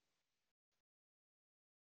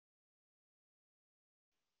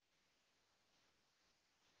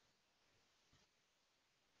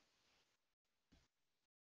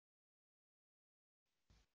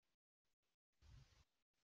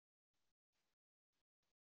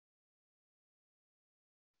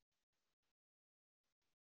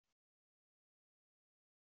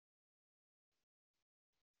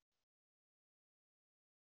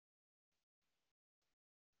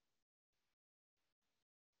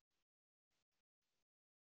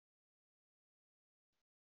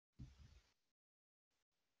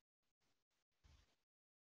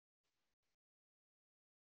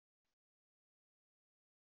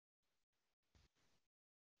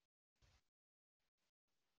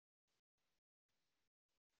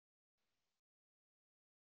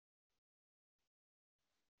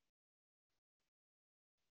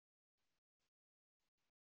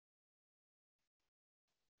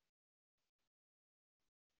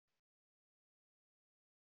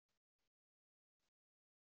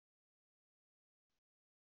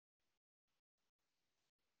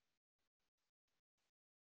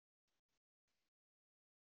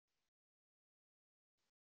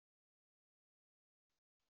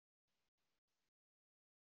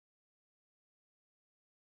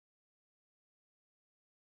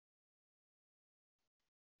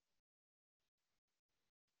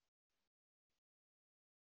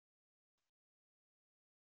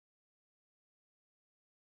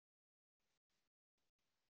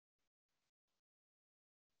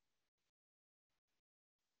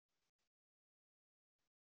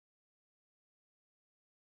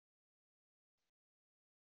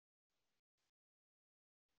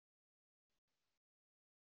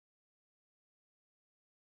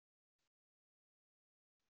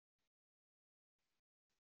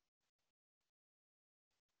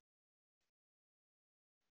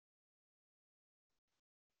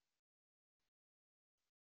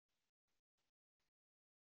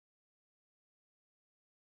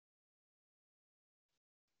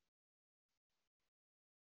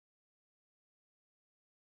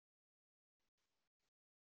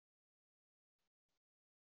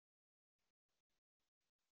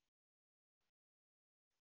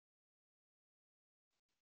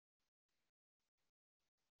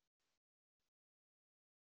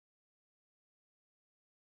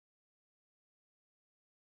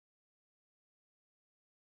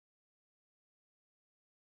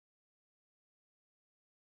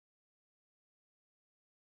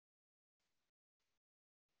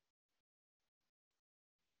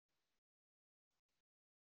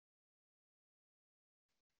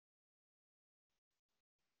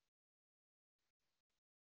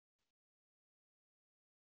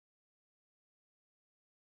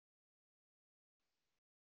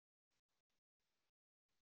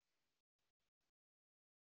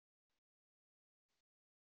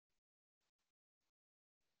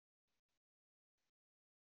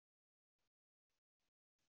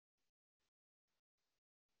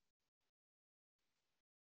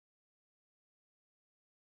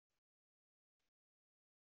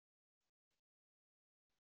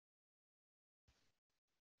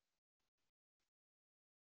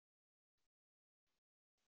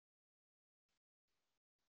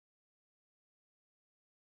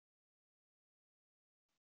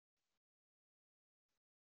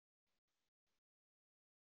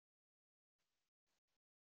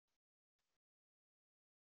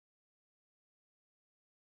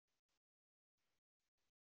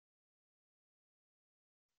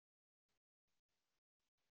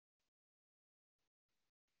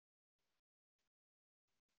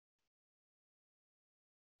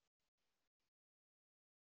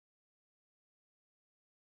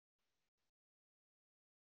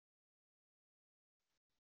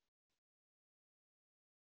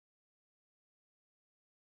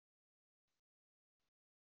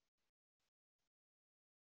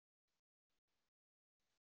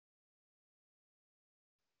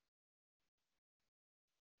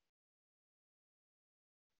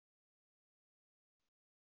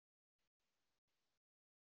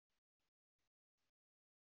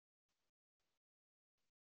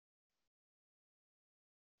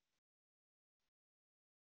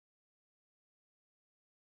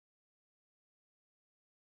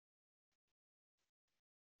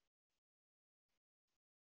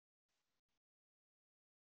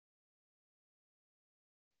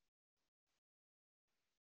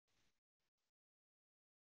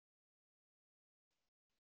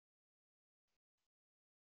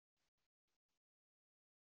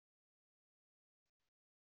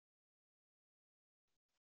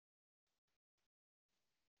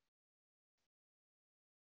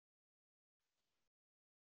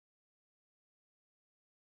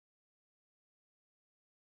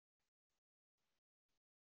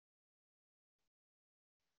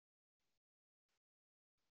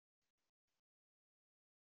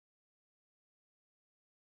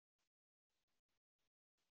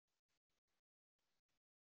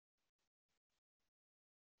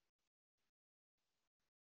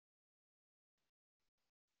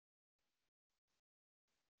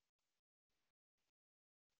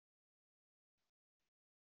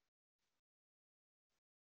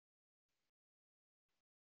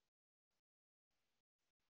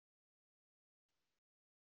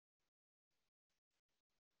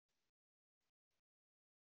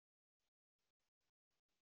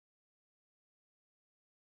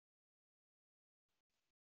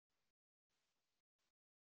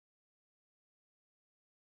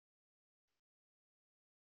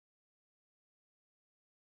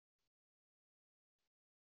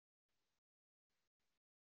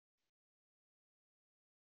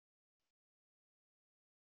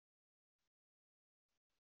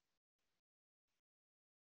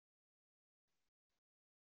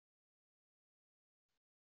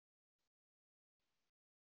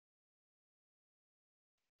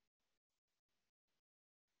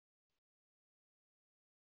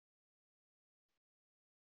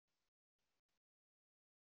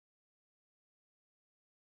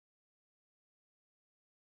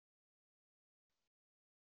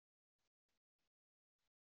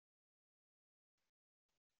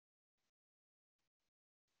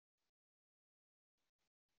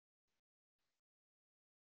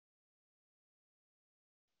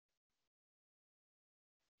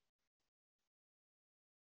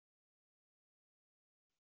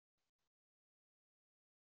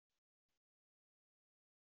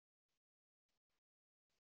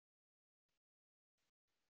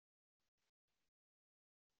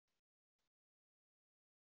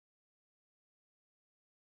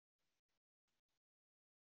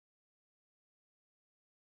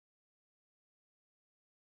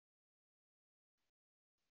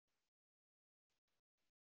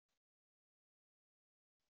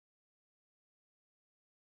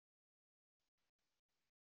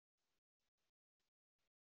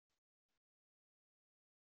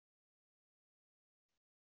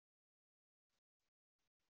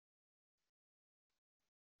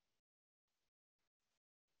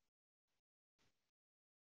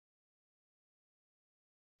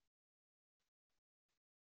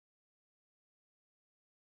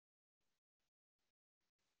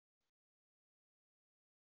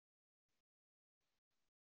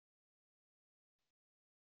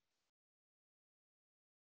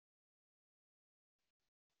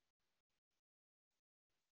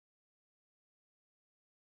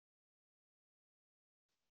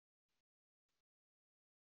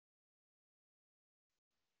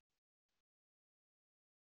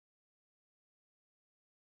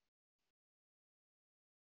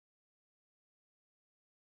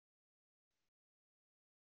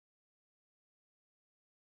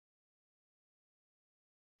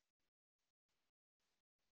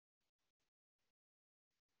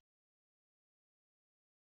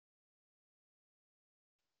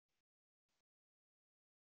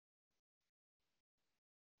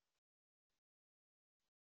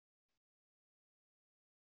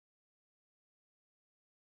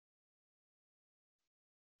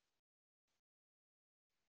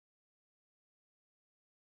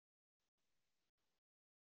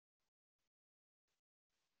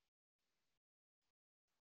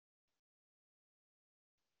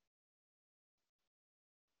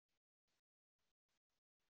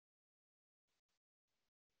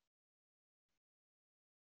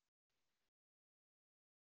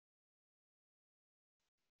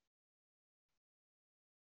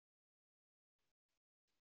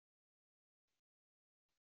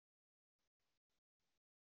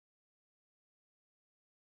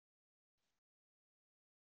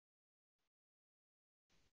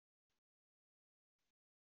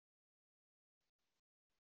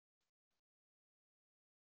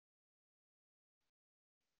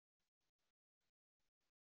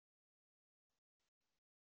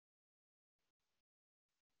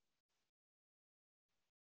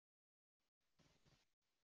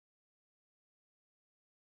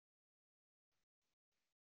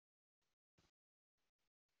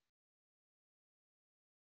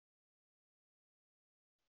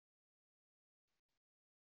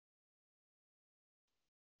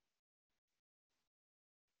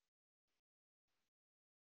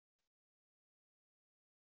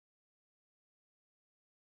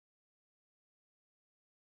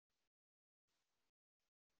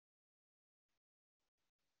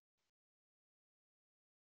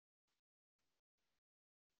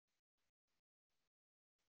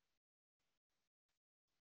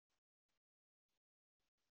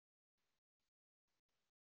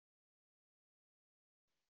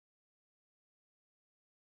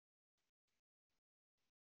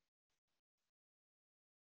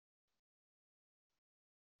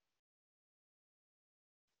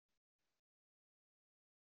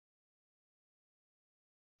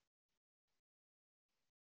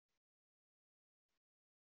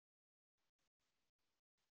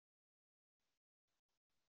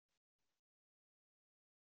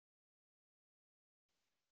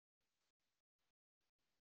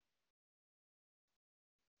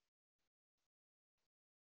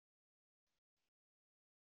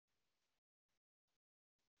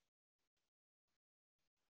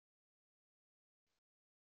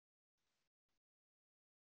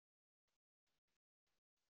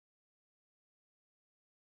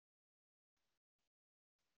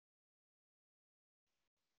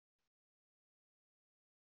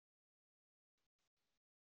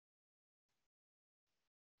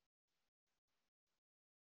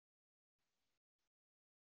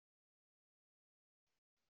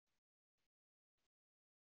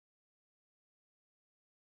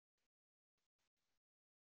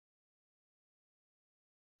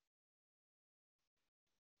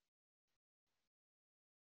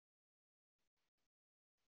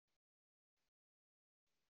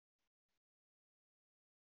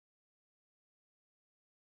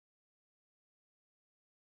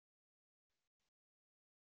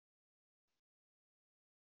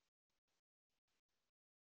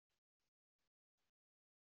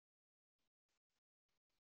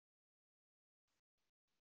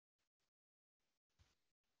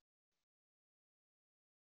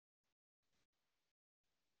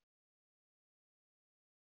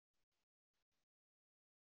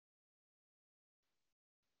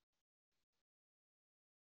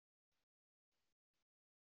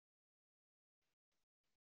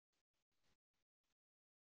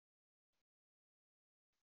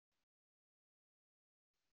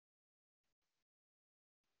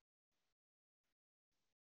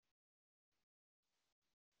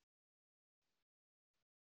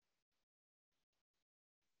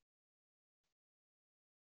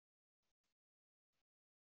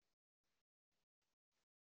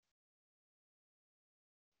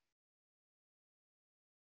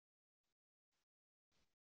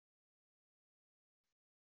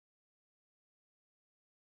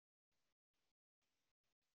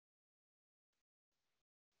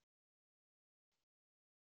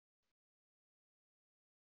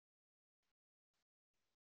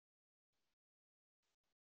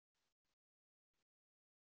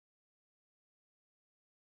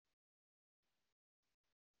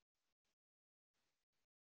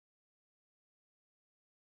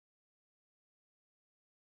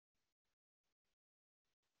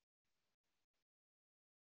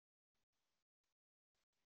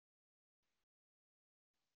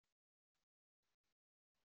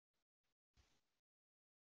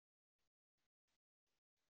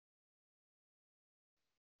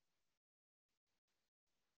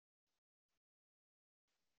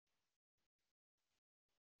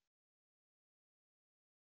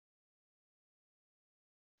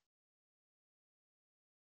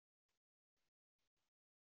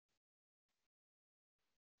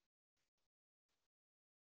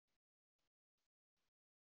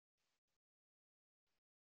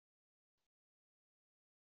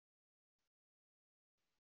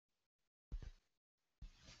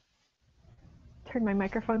 turn my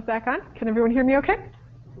microphones back on. Can everyone hear me okay?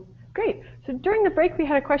 Great. So during the break, we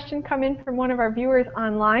had a question come in from one of our viewers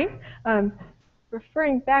online,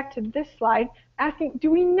 referring back to this slide, asking,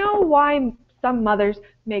 do we know why some mothers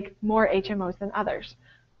make more HMOs than others?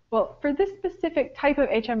 Well, for this specific type of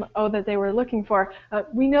HMO that they were looking for,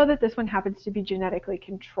 we know that this one happens to be genetically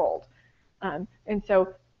controlled. And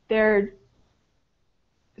so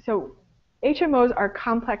HMOs are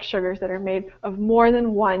complex sugars that are made of more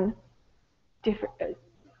than one different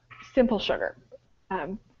simple sugar.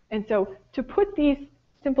 And so to put these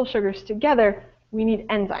simple sugars together, we need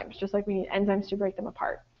enzymes, just like we need enzymes to break them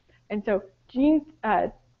apart. And so genes,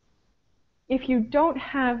 if you don't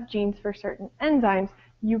have genes for certain enzymes,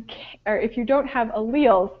 or if you don't have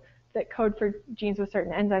alleles that code for genes with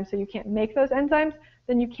certain enzymes, so you can't make those enzymes,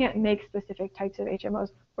 then you can't make specific types of HMOs,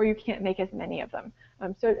 or you can't make as many of them.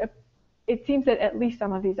 So it seems that at least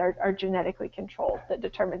some of these are genetically controlled that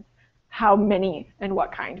determines how many and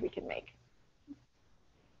what kind we can make.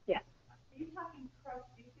 Yes? Are you talking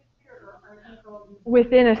cross-species here, or are people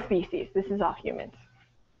within a species? This is all humans.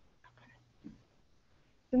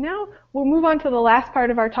 So now we'll move on to the last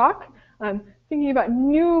part of our talk, thinking about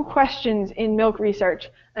new questions in milk research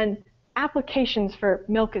and applications for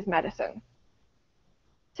milk as medicine.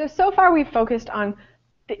 So far we've focused on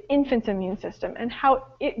the infant's immune system and how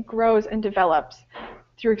it grows and develops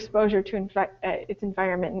through exposure to its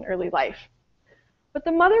environment in early life. But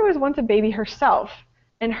the mother was once a baby herself,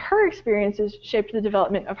 and her experiences shaped the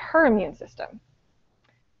development of her immune system.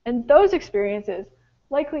 And those experiences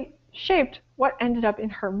likely shaped what ended up in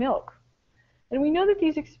her milk. And we know that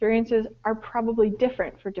these experiences are probably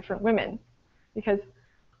different for different women, because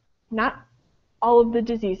not all of the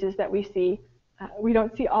diseases that we see, we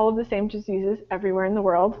don't see all of the same diseases everywhere in the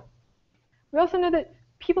world. We also know that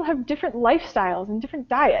people have different lifestyles and different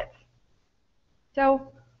diets.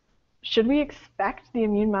 So should we expect the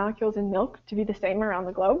immune molecules in milk to be the same around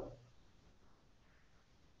the globe?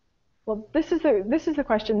 Well, this is the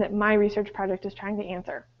question that my research project is trying to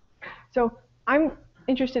answer. So I'm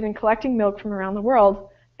interested in collecting milk from around the world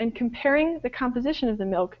and comparing the composition of the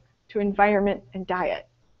milk to environment and diet.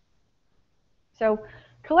 So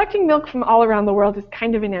collecting milk from all around the world is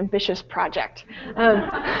kind of an ambitious project.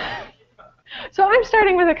 So I'm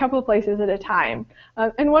starting with a couple of places at a time.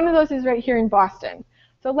 And one of those is right here in Boston.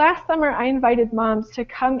 So last summer, I invited moms to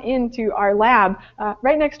come into our lab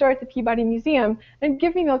right next door at the Peabody Museum and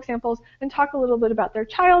give me milk samples and talk a little bit about their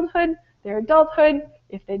childhood, their adulthood,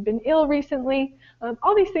 if they'd been ill recently,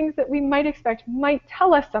 all these things that we might expect might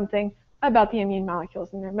tell us something about the immune molecules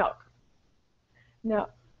in their milk. Now,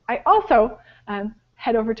 I also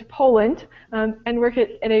head over to Poland and work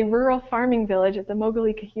at a rural farming village at the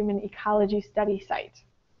Mogilika Human Ecology Study Site.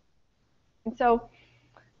 And so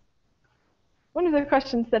one of the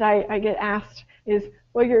questions that I get asked is,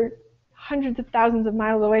 well, you're hundreds of thousands of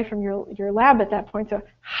miles away from your lab at that point, so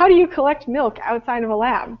how do you collect milk outside of a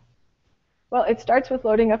lab? Well, it starts with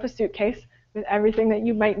loading up a suitcase with everything that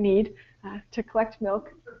you might need to collect milk,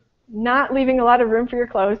 not leaving a lot of room for your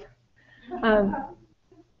clothes.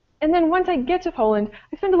 And then once I get to Poland,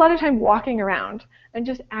 I spend a lot of time walking around and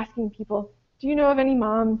just asking people, do you know of any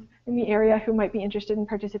moms in the area who might be interested in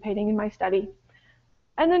participating in my study?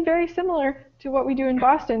 And then very similar to what we do in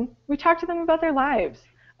Boston, we talk to them about their lives.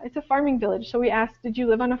 It's a farming village, so we ask, did you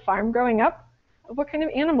live on a farm growing up? What kind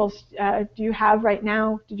of animals do you have right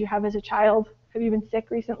now? Did you have as a child? Have you been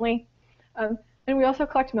sick recently? And we also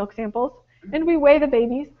collect milk samples, and we weigh the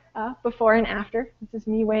babies before and after. This is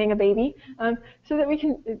me weighing a baby, so that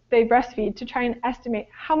they breastfeed to try and estimate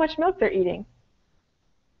how much milk they're eating.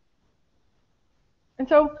 And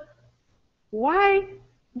so why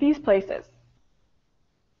these places?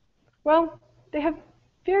 Well, they have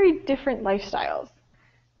very different lifestyles.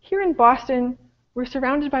 Here in Boston, we're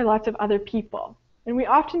surrounded by lots of other people, and we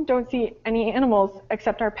often don't see any animals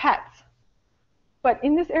except our pets. But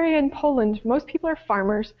in this area in Poland, most people are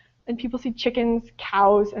farmers, and people see chickens,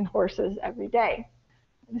 cows, and horses every day.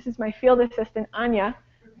 This is my field assistant, Anya,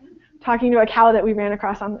 talking to a cow that we ran into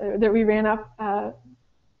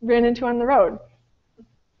on the road.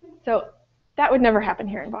 So that would never happen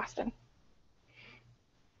here in Boston.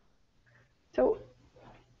 So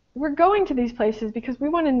we're going to these places because we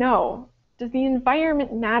want to know, does the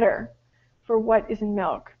environment matter for what is in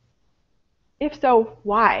milk? If so,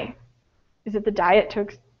 why? Is it the diet?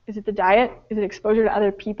 Is it exposure to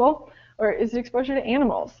other people? Or is it exposure to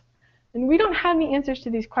animals? And we don't have any answers to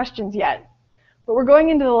these questions yet, but we're going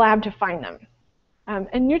into the lab to find them.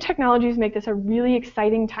 And new technologies make this a really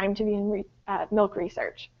exciting time to be in milk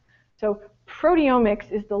research. So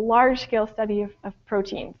proteomics is the large-scale study of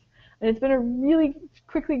proteins. And it's been a really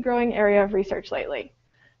quickly growing area of research lately.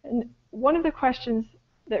 And one of the questions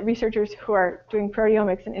that researchers who are doing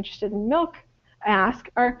proteomics and interested in milk ask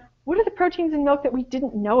are, what are the proteins in milk that we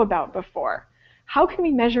didn't know about before? How can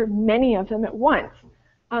we measure many of them at once?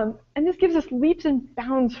 And this gives us leaps and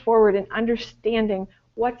bounds forward in understanding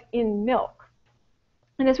what's in milk.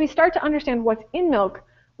 And as we start to understand what's in milk,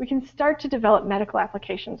 we can start to develop medical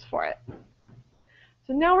applications for it.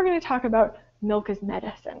 So now we're going to talk about milk as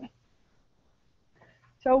medicine.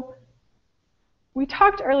 So we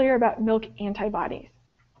talked earlier about milk antibodies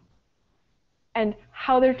and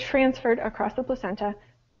how they're transferred across the placenta,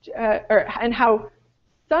 and how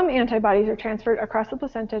some antibodies are transferred across the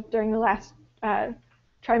placenta during the last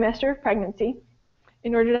trimester of pregnancy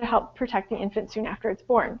in order to help protect the infant soon after it's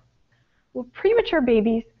born. Well, premature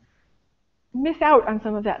babies miss out on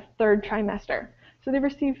some of that third trimester, so they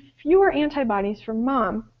receive fewer antibodies from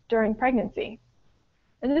mom during pregnancy.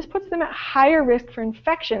 And this puts them at higher risk for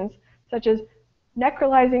infections such as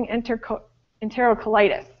necrolizing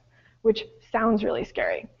enterocolitis, which sounds really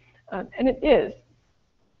scary, and it is.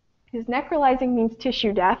 Because necrolizing means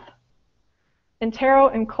tissue death.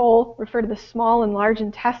 Entero and col refer to the small and large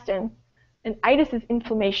intestine, and itis is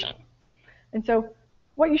inflammation. And so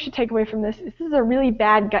what you should take away from this is a really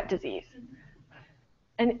bad gut disease.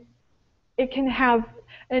 And it can have,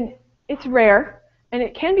 and it's rare, and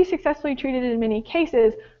it can be successfully treated in many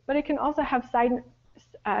cases, but it can also have side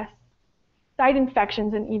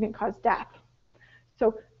infections and even cause death.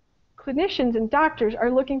 So clinicians and doctors are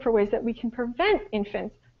looking for ways that we can prevent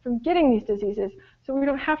infants from getting these diseases so we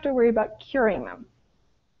don't have to worry about curing them.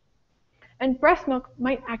 And breast milk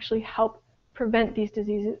might actually help prevent these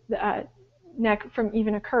diseases from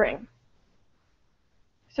even occurring.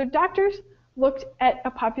 So doctors looked at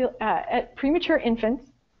at premature infants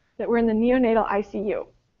that were in the neonatal ICU.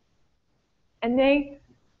 And they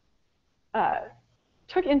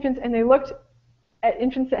took infants and they looked at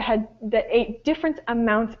infants that ate different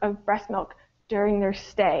amounts of breast milk during their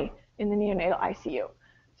stay in the neonatal ICU.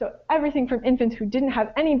 So everything from infants who didn't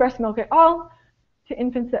have any breast milk at all to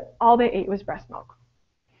infants that all they ate was breast milk.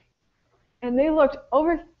 And they looked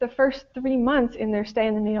over the first 3 months in their stay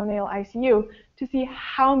in the neonatal ICU to see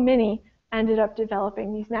how many ended up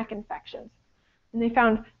developing these neck infections. And they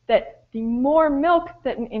found that the more milk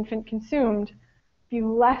that an infant consumed,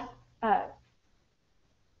 the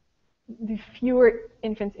fewer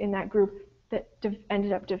infants in that group that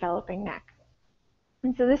ended up developing neck.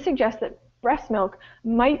 And so this suggests that breast milk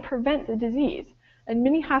might prevent the disease, and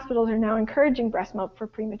many hospitals are now encouraging breast milk for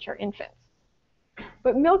premature infants.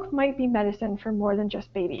 But milk might be medicine for more than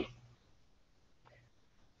just babies.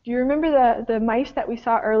 Do you remember the mice that we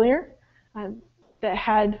saw earlier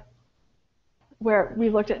where we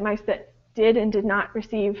looked at mice that did and did not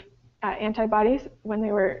receive antibodies when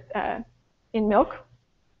they were in milk?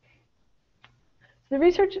 So the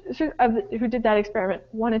researchers who did that experiment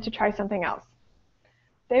wanted to try something else.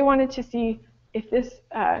 They wanted to see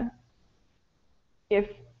if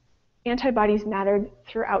antibodies mattered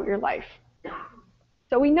throughout your life.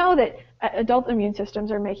 So we know that adult immune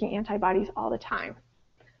systems are making antibodies all the time.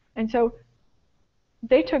 And so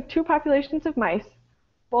they took 2 populations of mice,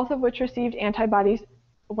 both of which received antibodies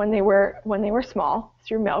when they were small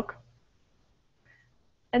through milk.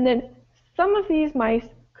 And then some of these mice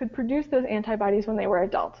could produce those antibodies when they were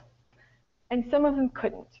adult, and some of them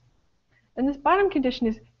couldn't. And this bottom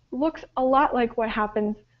condition looks a lot like what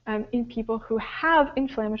happens in people who have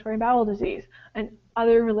inflammatory bowel disease and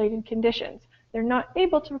other related conditions. They're not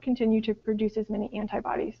able to continue to produce as many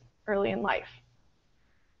antibodies early in life.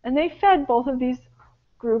 And they fed both of these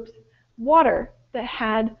groups water that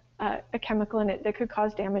had a chemical in it that could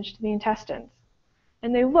cause damage to the intestines.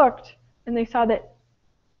 And they looked and they saw that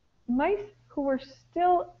mice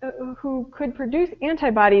who could produce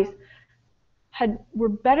antibodies were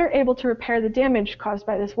better able to repair the damage caused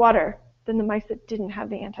by this water than the mice that didn't have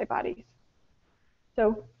the antibodies.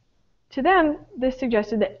 So to them, this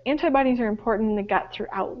suggested that antibodies are important in the gut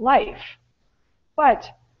throughout life. But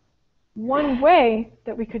one way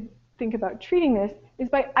that we could think about treating this is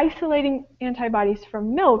by isolating antibodies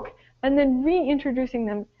from milk and then reintroducing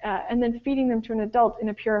them and then feeding them to an adult in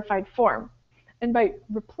a purified form. And by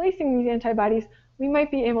replacing these antibodies, we might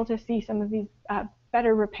be able to see some of these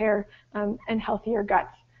better repair and healthier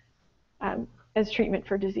guts as treatment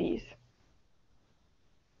for disease.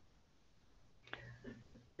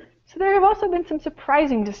 So there have also been some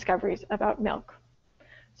surprising discoveries about milk.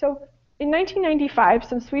 So in 1995,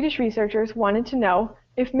 some Swedish researchers wanted to know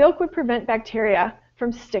if milk would prevent bacteria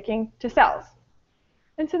from sticking to cells.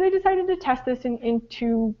 And so they decided to test this in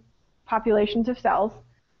 2 populations of cells.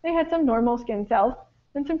 They had some normal skin cells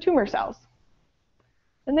and some tumor cells.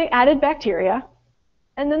 And they added bacteria,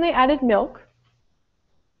 and then they added milk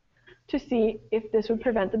to see if this would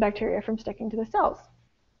prevent the bacteria from sticking to the cells.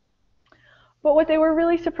 But what they were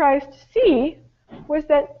really surprised to see was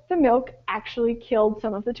that the milk actually killed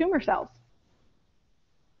some of the tumor cells.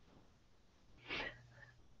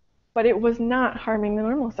 But it was not harming the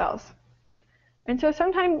normal cells. And so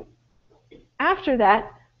sometime after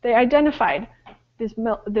that, they identified this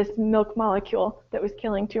milk molecule that was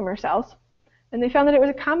killing tumor cells. And they found that it was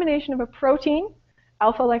a combination of a protein,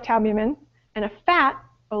 alpha-lactalbumin, and a fat,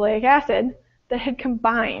 oleic acid, that had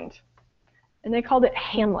combined. And they called it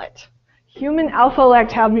Hamlet. Human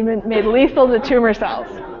alpha-lactalbumin made lethal to tumor cells.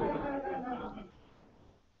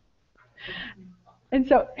 And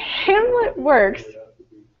so Hamlet works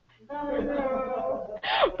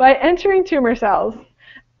by entering tumor cells,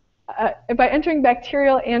 by entering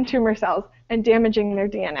bacterial and tumor cells and damaging their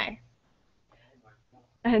DNA.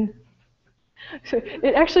 And so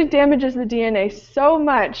it actually damages the DNA so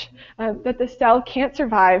much that the cell can't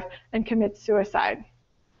survive and commits suicide,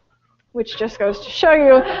 which just goes to show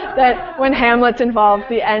you that when Hamlet's involved,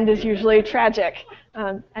 the end is usually tragic.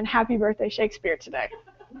 And happy birthday, Shakespeare, today.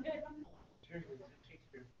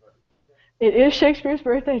 It is Shakespeare's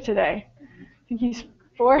birthday today. I think he's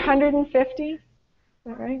 450. Is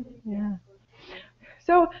that right? Yeah.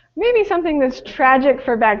 So maybe something that's tragic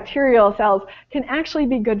for bacterial cells can actually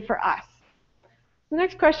be good for us. The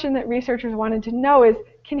next question that researchers wanted to know is,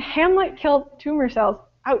 can Hamlet kill tumor cells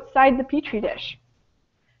outside the Petri dish?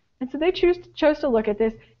 And so they chose to look at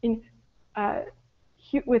this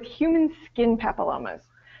with human skin papillomas.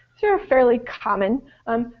 These are fairly common,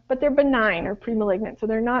 but they're benign or premalignant, so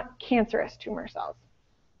they're not cancerous tumor cells.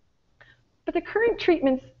 But the current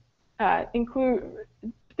treatments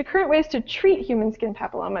the current ways to treat human skin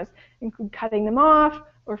papillomas include cutting them off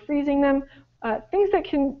or freezing them, things that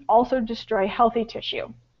can also destroy healthy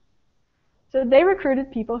tissue. So they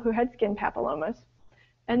recruited people who had skin papillomas,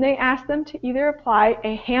 and they asked them to either apply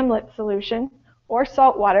a Hamlet solution or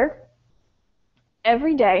salt water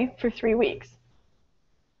every day for 3 weeks.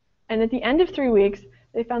 And at the end of 3 weeks,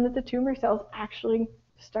 they found that the tumors actually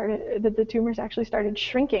started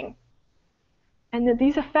shrinking, and that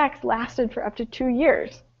these effects lasted for up to 2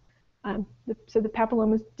 years. So the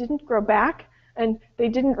papillomas didn't grow back, and they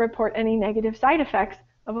didn't report any negative side effects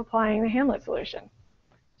of applying the Hamlet solution.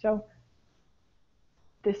 So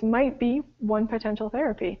this might be one potential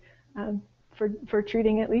therapy for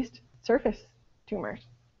treating at least surface tumors.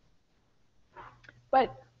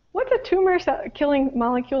 But what's a tumor killing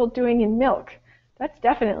molecule doing in milk? That's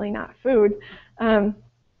definitely not food.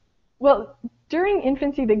 Well, during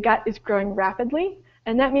infancy, the gut is growing rapidly,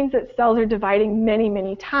 and that means that cells are dividing many,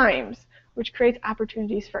 many times, which creates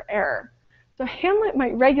opportunities for error. So Hamlet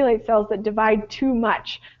might regulate cells that divide too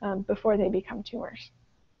much before they become tumors.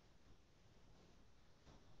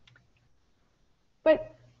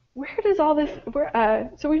 But where does all this,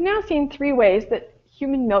 so we've now seen 3 ways that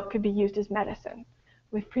human milk could be used as medicine,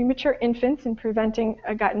 with premature infants in preventing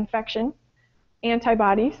a gut infection,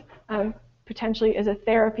 antibodies, potentially as a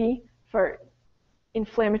therapy for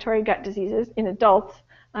inflammatory gut diseases in adults,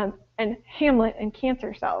 and Hamlet and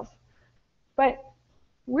cancer cells. But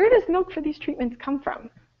where does milk for these treatments come from?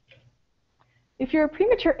 If you're a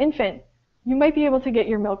premature infant, you might be able to get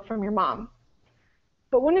your milk from your mom.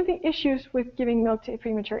 But one of the issues with giving milk to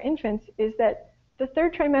premature infants is that the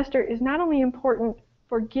 3rd trimester is not only important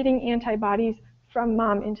for getting antibodies from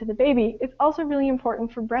mom into the baby, it's also really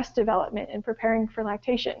important for breast development and preparing for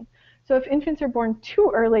lactation. So if infants are born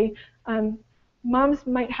too early, moms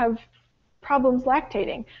might have problems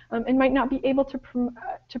lactating and might not be able to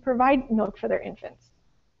provide milk for their infants.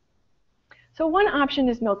 So one option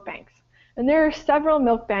is milk banks. And there are several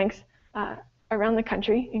milk banks around the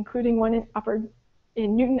country, including one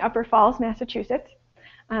in Newton Upper Falls, Massachusetts.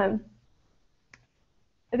 There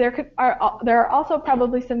are also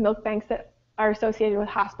probably some milk banks that are associated with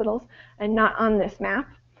hospitals and not on this map.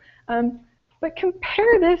 But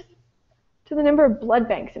compare this to the number of blood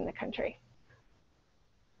banks in the country.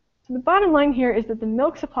 So the bottom line here is that the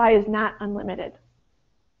milk supply is not unlimited.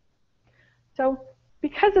 So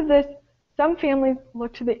because of this, some families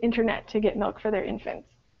look to the internet to get milk for their infants.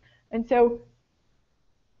 And so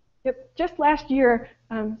just last year,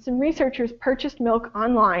 some researchers purchased milk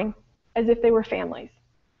online as if they were families.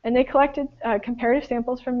 And they collected comparative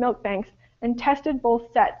samples from milk banks and tested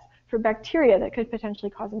both sets for bacteria that could potentially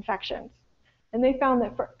cause infections. And they found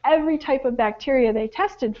that for every type of bacteria they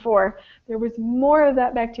tested for, there was more of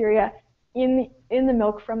that bacteria in the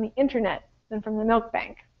milk from the internet than from the milk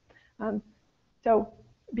bank. So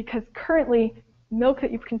because currently milk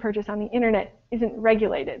that you can purchase on the internet isn't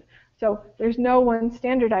regulated. So there's no one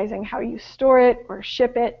standardizing how you store it or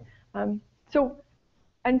ship it. So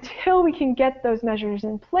until we can get those measures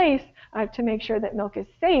in place to make sure that milk is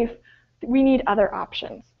safe, we need other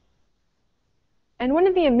options. And one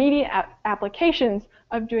of the immediate applications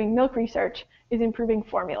of doing milk research is improving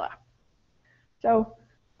formula. So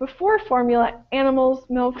before formula, animals'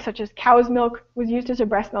 milk, such as cow's milk, was used as a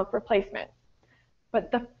breast milk replacement.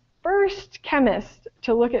 But the first chemist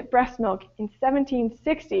to look at breast milk in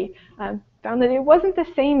 1760 found that it wasn't the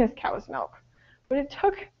same as cow's milk. But it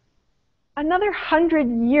took another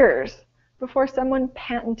 100 years before someone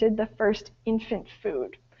patented the first infant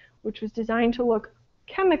food, which was designed to look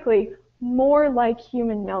chemically more like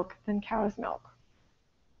human milk than cow's milk.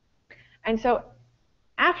 And so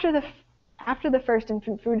after the first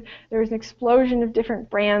infant food, there was an explosion of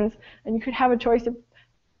different brands, and you could have a choice of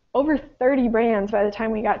over 30 brands by the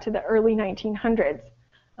time we got to the early 1900s.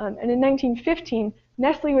 And in 1915,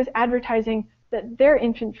 Nestle was advertising that their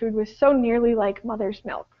infant food was so nearly like mother's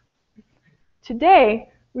milk.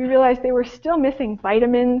 Today, we realize they were still missing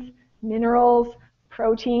vitamins, minerals,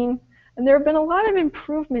 protein, and there have been a lot of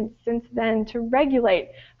improvements since then to regulate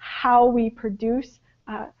how we produce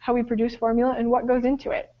formula and what goes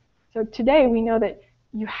into it. So today, we know that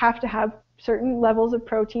you have to have certain levels of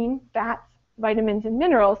protein, fats, vitamins, and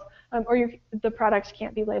minerals, or the products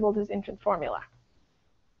can't be labeled as infant formula.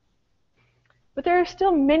 But there are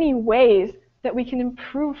still many ways that we can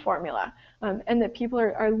improve formula, and that people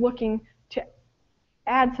are looking to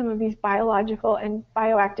add some of these biological and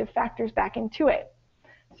bioactive factors back into it.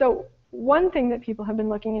 So one thing that people have been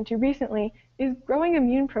looking into recently is growing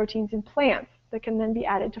immune proteins in plants that can then be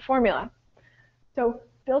added to formula. So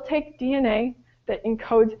they'll take DNA that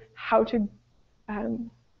encodes how to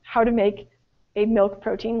make a milk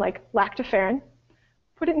protein like lactoferrin,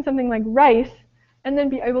 put it in something like rice, and then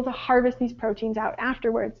be able to harvest these proteins out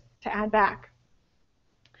afterwards to add back.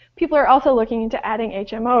 People are also looking into adding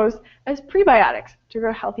HMOs as prebiotics to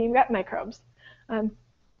grow healthy gut microbes.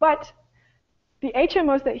 But the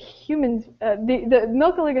HMOs that humans, the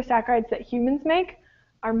milk oligosaccharides that humans make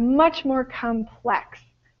are much more complex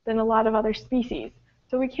than a lot of other species.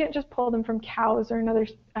 So we can't just pull them from cows or another.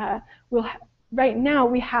 Right now,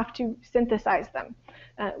 we have to synthesize them,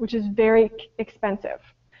 which is very expensive.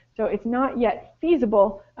 So it's not yet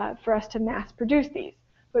feasible for us to mass produce these.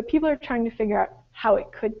 But people are trying to figure out how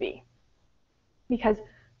it could be. Because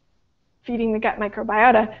feeding the gut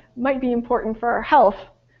microbiota might be important for our health,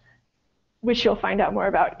 which you'll find out more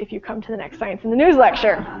about if you come to the next Science in the News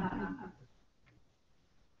lecture.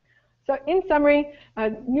 So in summary,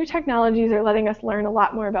 new technologies are letting us learn a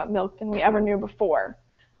lot more about milk than we ever knew before.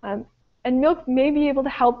 And milk may be able to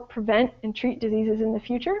help prevent and treat diseases in the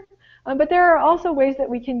future, but there are also ways that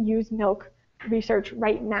we can use milk research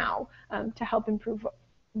right now to help improve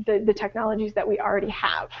the technologies that we already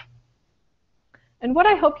have. And what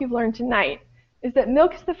I hope you've learned tonight is that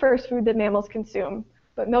milk is the first food that mammals consume,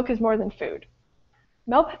 but milk is more than food.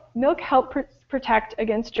 Milk helps protect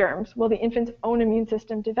against germs while the infant's own immune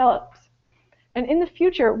system develops. And in the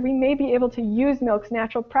future, we may be able to use milk's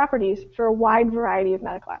natural properties for a wide variety of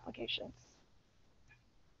medical applications.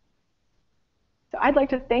 So I'd like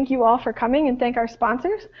to thank you all for coming and thank our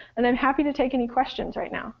sponsors, and I'm happy to take any questions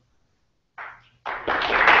right now.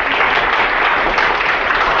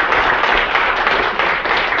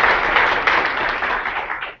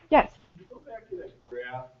 Yes? Can you go back to that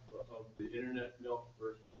graph of the internet milk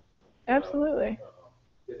versus... Absolutely.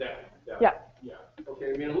 Is that, yeah. Yeah.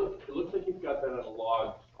 Okay, I mean, it looks like you've got that on a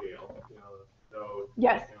log scale, so...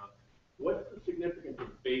 Yes. What's the significance of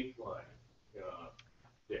baseline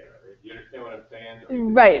there? Do you understand what I'm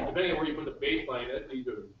saying? Right. Depending on where you put the baseline, that's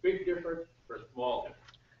either a big difference or a small difference.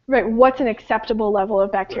 Right, what's an acceptable level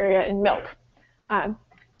of bacteria in milk?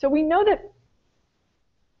 So we know that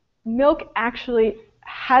milk actually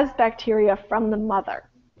has bacteria from the mother,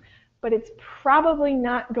 but it's probably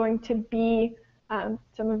not going to be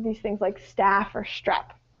some of these things like staph or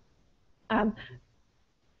strep.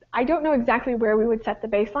 I don't know exactly where we would set the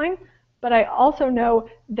baseline, but I also know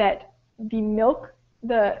that the milk,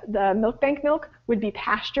 the milk bank milk would be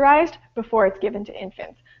pasteurized before it's given to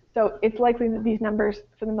infants. So it's likely that these numbers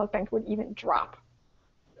for the milk bank would even drop.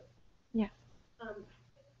 Yes. I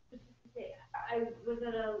was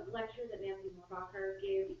at a lecture that Nancy Morbacher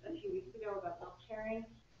gave a few weeks ago about milk sharing,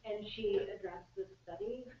 and she addressed this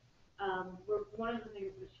study. Where one of the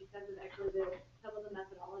things that she said was actually that some of the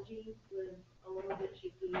methodology was a little bit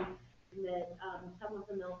cheeky, and that some of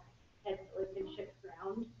the milk had been shipped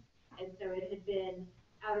ground, and so it had been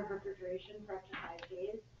out of refrigeration for up to 5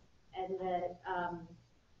 days, and that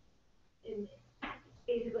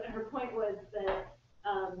basically, her point was that,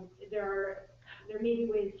 there may be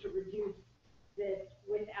ways to reduce this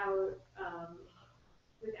without,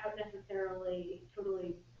 without necessarily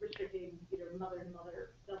totally restricting,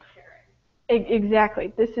 mother-to-mother self-sharing.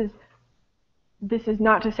 Exactly. This is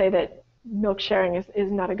not to say that milk sharing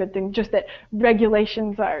is not a good thing, just that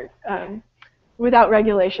regulations are, without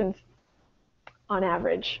regulations, on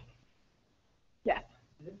average. Yes?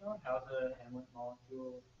 Is it known how the Hamlet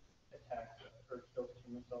molecule attacks or kills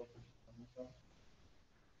tumor cells versus normal cells?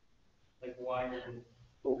 Like, why is it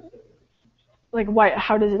specific to tumor cells? Like,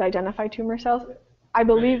 how does it identify tumor cells? I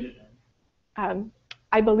believe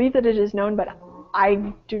that it is known, but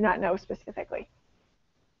I do not know specifically.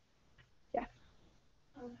 Yes?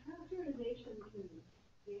 Pasteurization can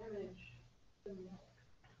damage the milk.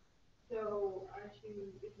 So aren't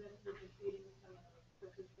you, isn't it defeating some of the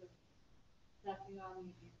purpose of passing on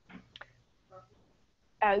the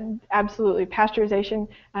Absolutely. Pasteurization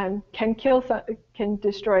can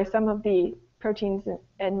destroy some of the proteins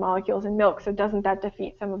and molecules in milk. So doesn't that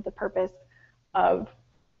defeat some of the purpose of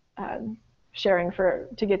sharing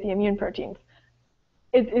to get the immune proteins?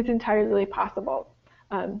 It's entirely possible.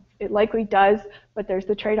 It likely does, but there's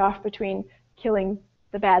the trade-off between killing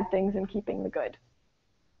the bad things and keeping the good.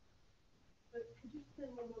 But could you say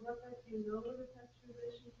more about that? Do you know that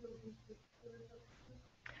pasteurization can be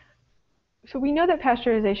So we know that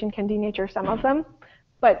pasteurization can denature some of them,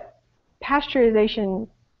 but pasteurization,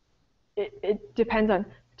 it depends on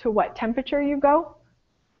to what temperature you go.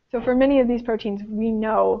 So for many of these proteins, we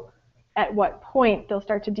know at what point they'll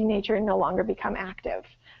start to denature and no longer become active.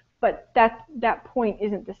 But that point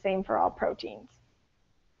isn't the same for all proteins.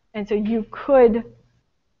 And so you could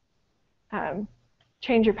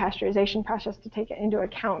change your pasteurization process to take into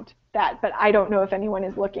account that, but I don't know if anyone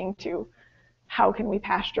is looking to how can we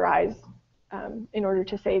pasteurize in order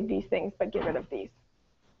to save these things but get rid of these.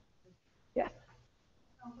 Yes?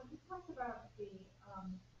 When you talked about the,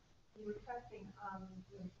 you were testing on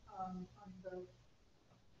the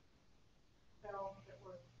cells that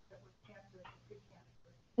were cancerous,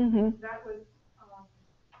 pre-cancerous. Mm-hmm. That was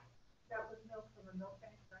milk from a milk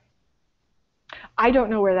bank, right? I don't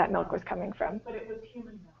know where that milk was coming from. But it was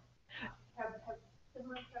human milk. Have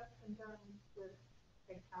similar tests been done with,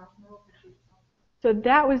 say, cow's milk or sheep's milk? So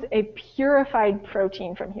that was a purified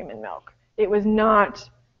protein from human milk. It was not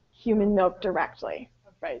human milk directly,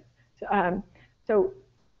 right? So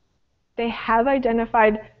they have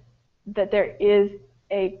identified that there is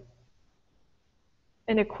an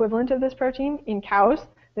equivalent of this protein in cows.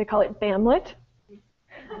 They call it bamlet.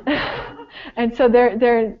 And so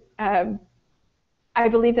I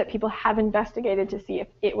believe that people have investigated to see if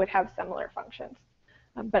it would have similar functions,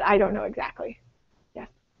 but I don't know exactly. Yes?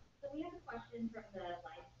 So we have a question from the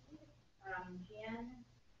live feed. Jan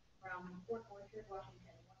from Fort Orchard,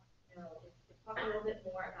 Washington, wants to know if you could talk a little bit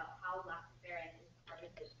more about how lactoferrin is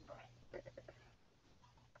harvested from rice.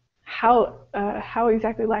 How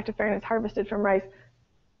exactly lactoferrin is harvested from rice?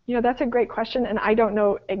 You know, that's a great question, and I don't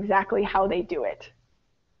know exactly how they do it.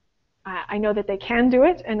 I know that they can do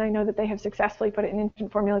it, and I know that they have successfully put it in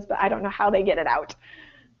infant formulas, but I don't know how they get it out.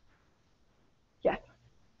 Yes?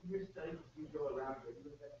 In your studies, you go around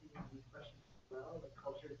investigating these questions as well, the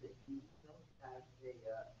cultures that use milk as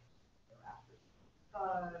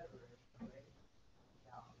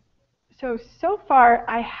So far,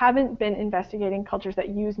 I haven't been investigating cultures that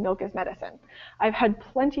use milk as medicine. I've had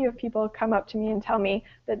plenty of people come up to me and tell me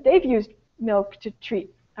that they've used milk to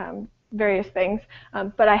treat various things,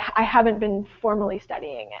 but I haven't been formally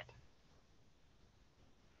studying it.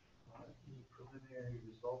 Any preliminary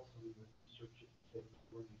results of the research that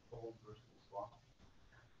were Poland versus Boston?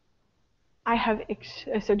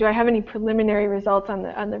 So do I have any preliminary results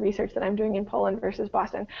on the research that I'm doing in Poland versus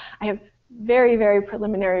Boston? I have very, very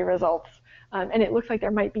preliminary results, and it looks like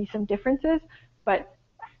there might be some differences, but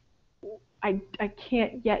I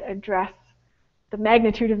can't yet address the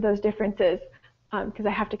magnitude of those differences because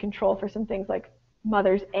I have to control for some things like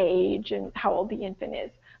mother's age and how old the infant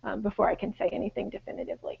is before I can say anything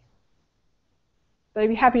definitively. But I'd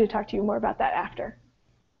be happy to talk to you more about that after.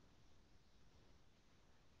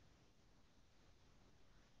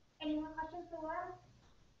 Any more questions for Laura?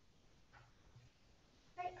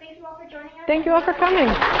 Great, thank you all for joining us. Thank you all for coming.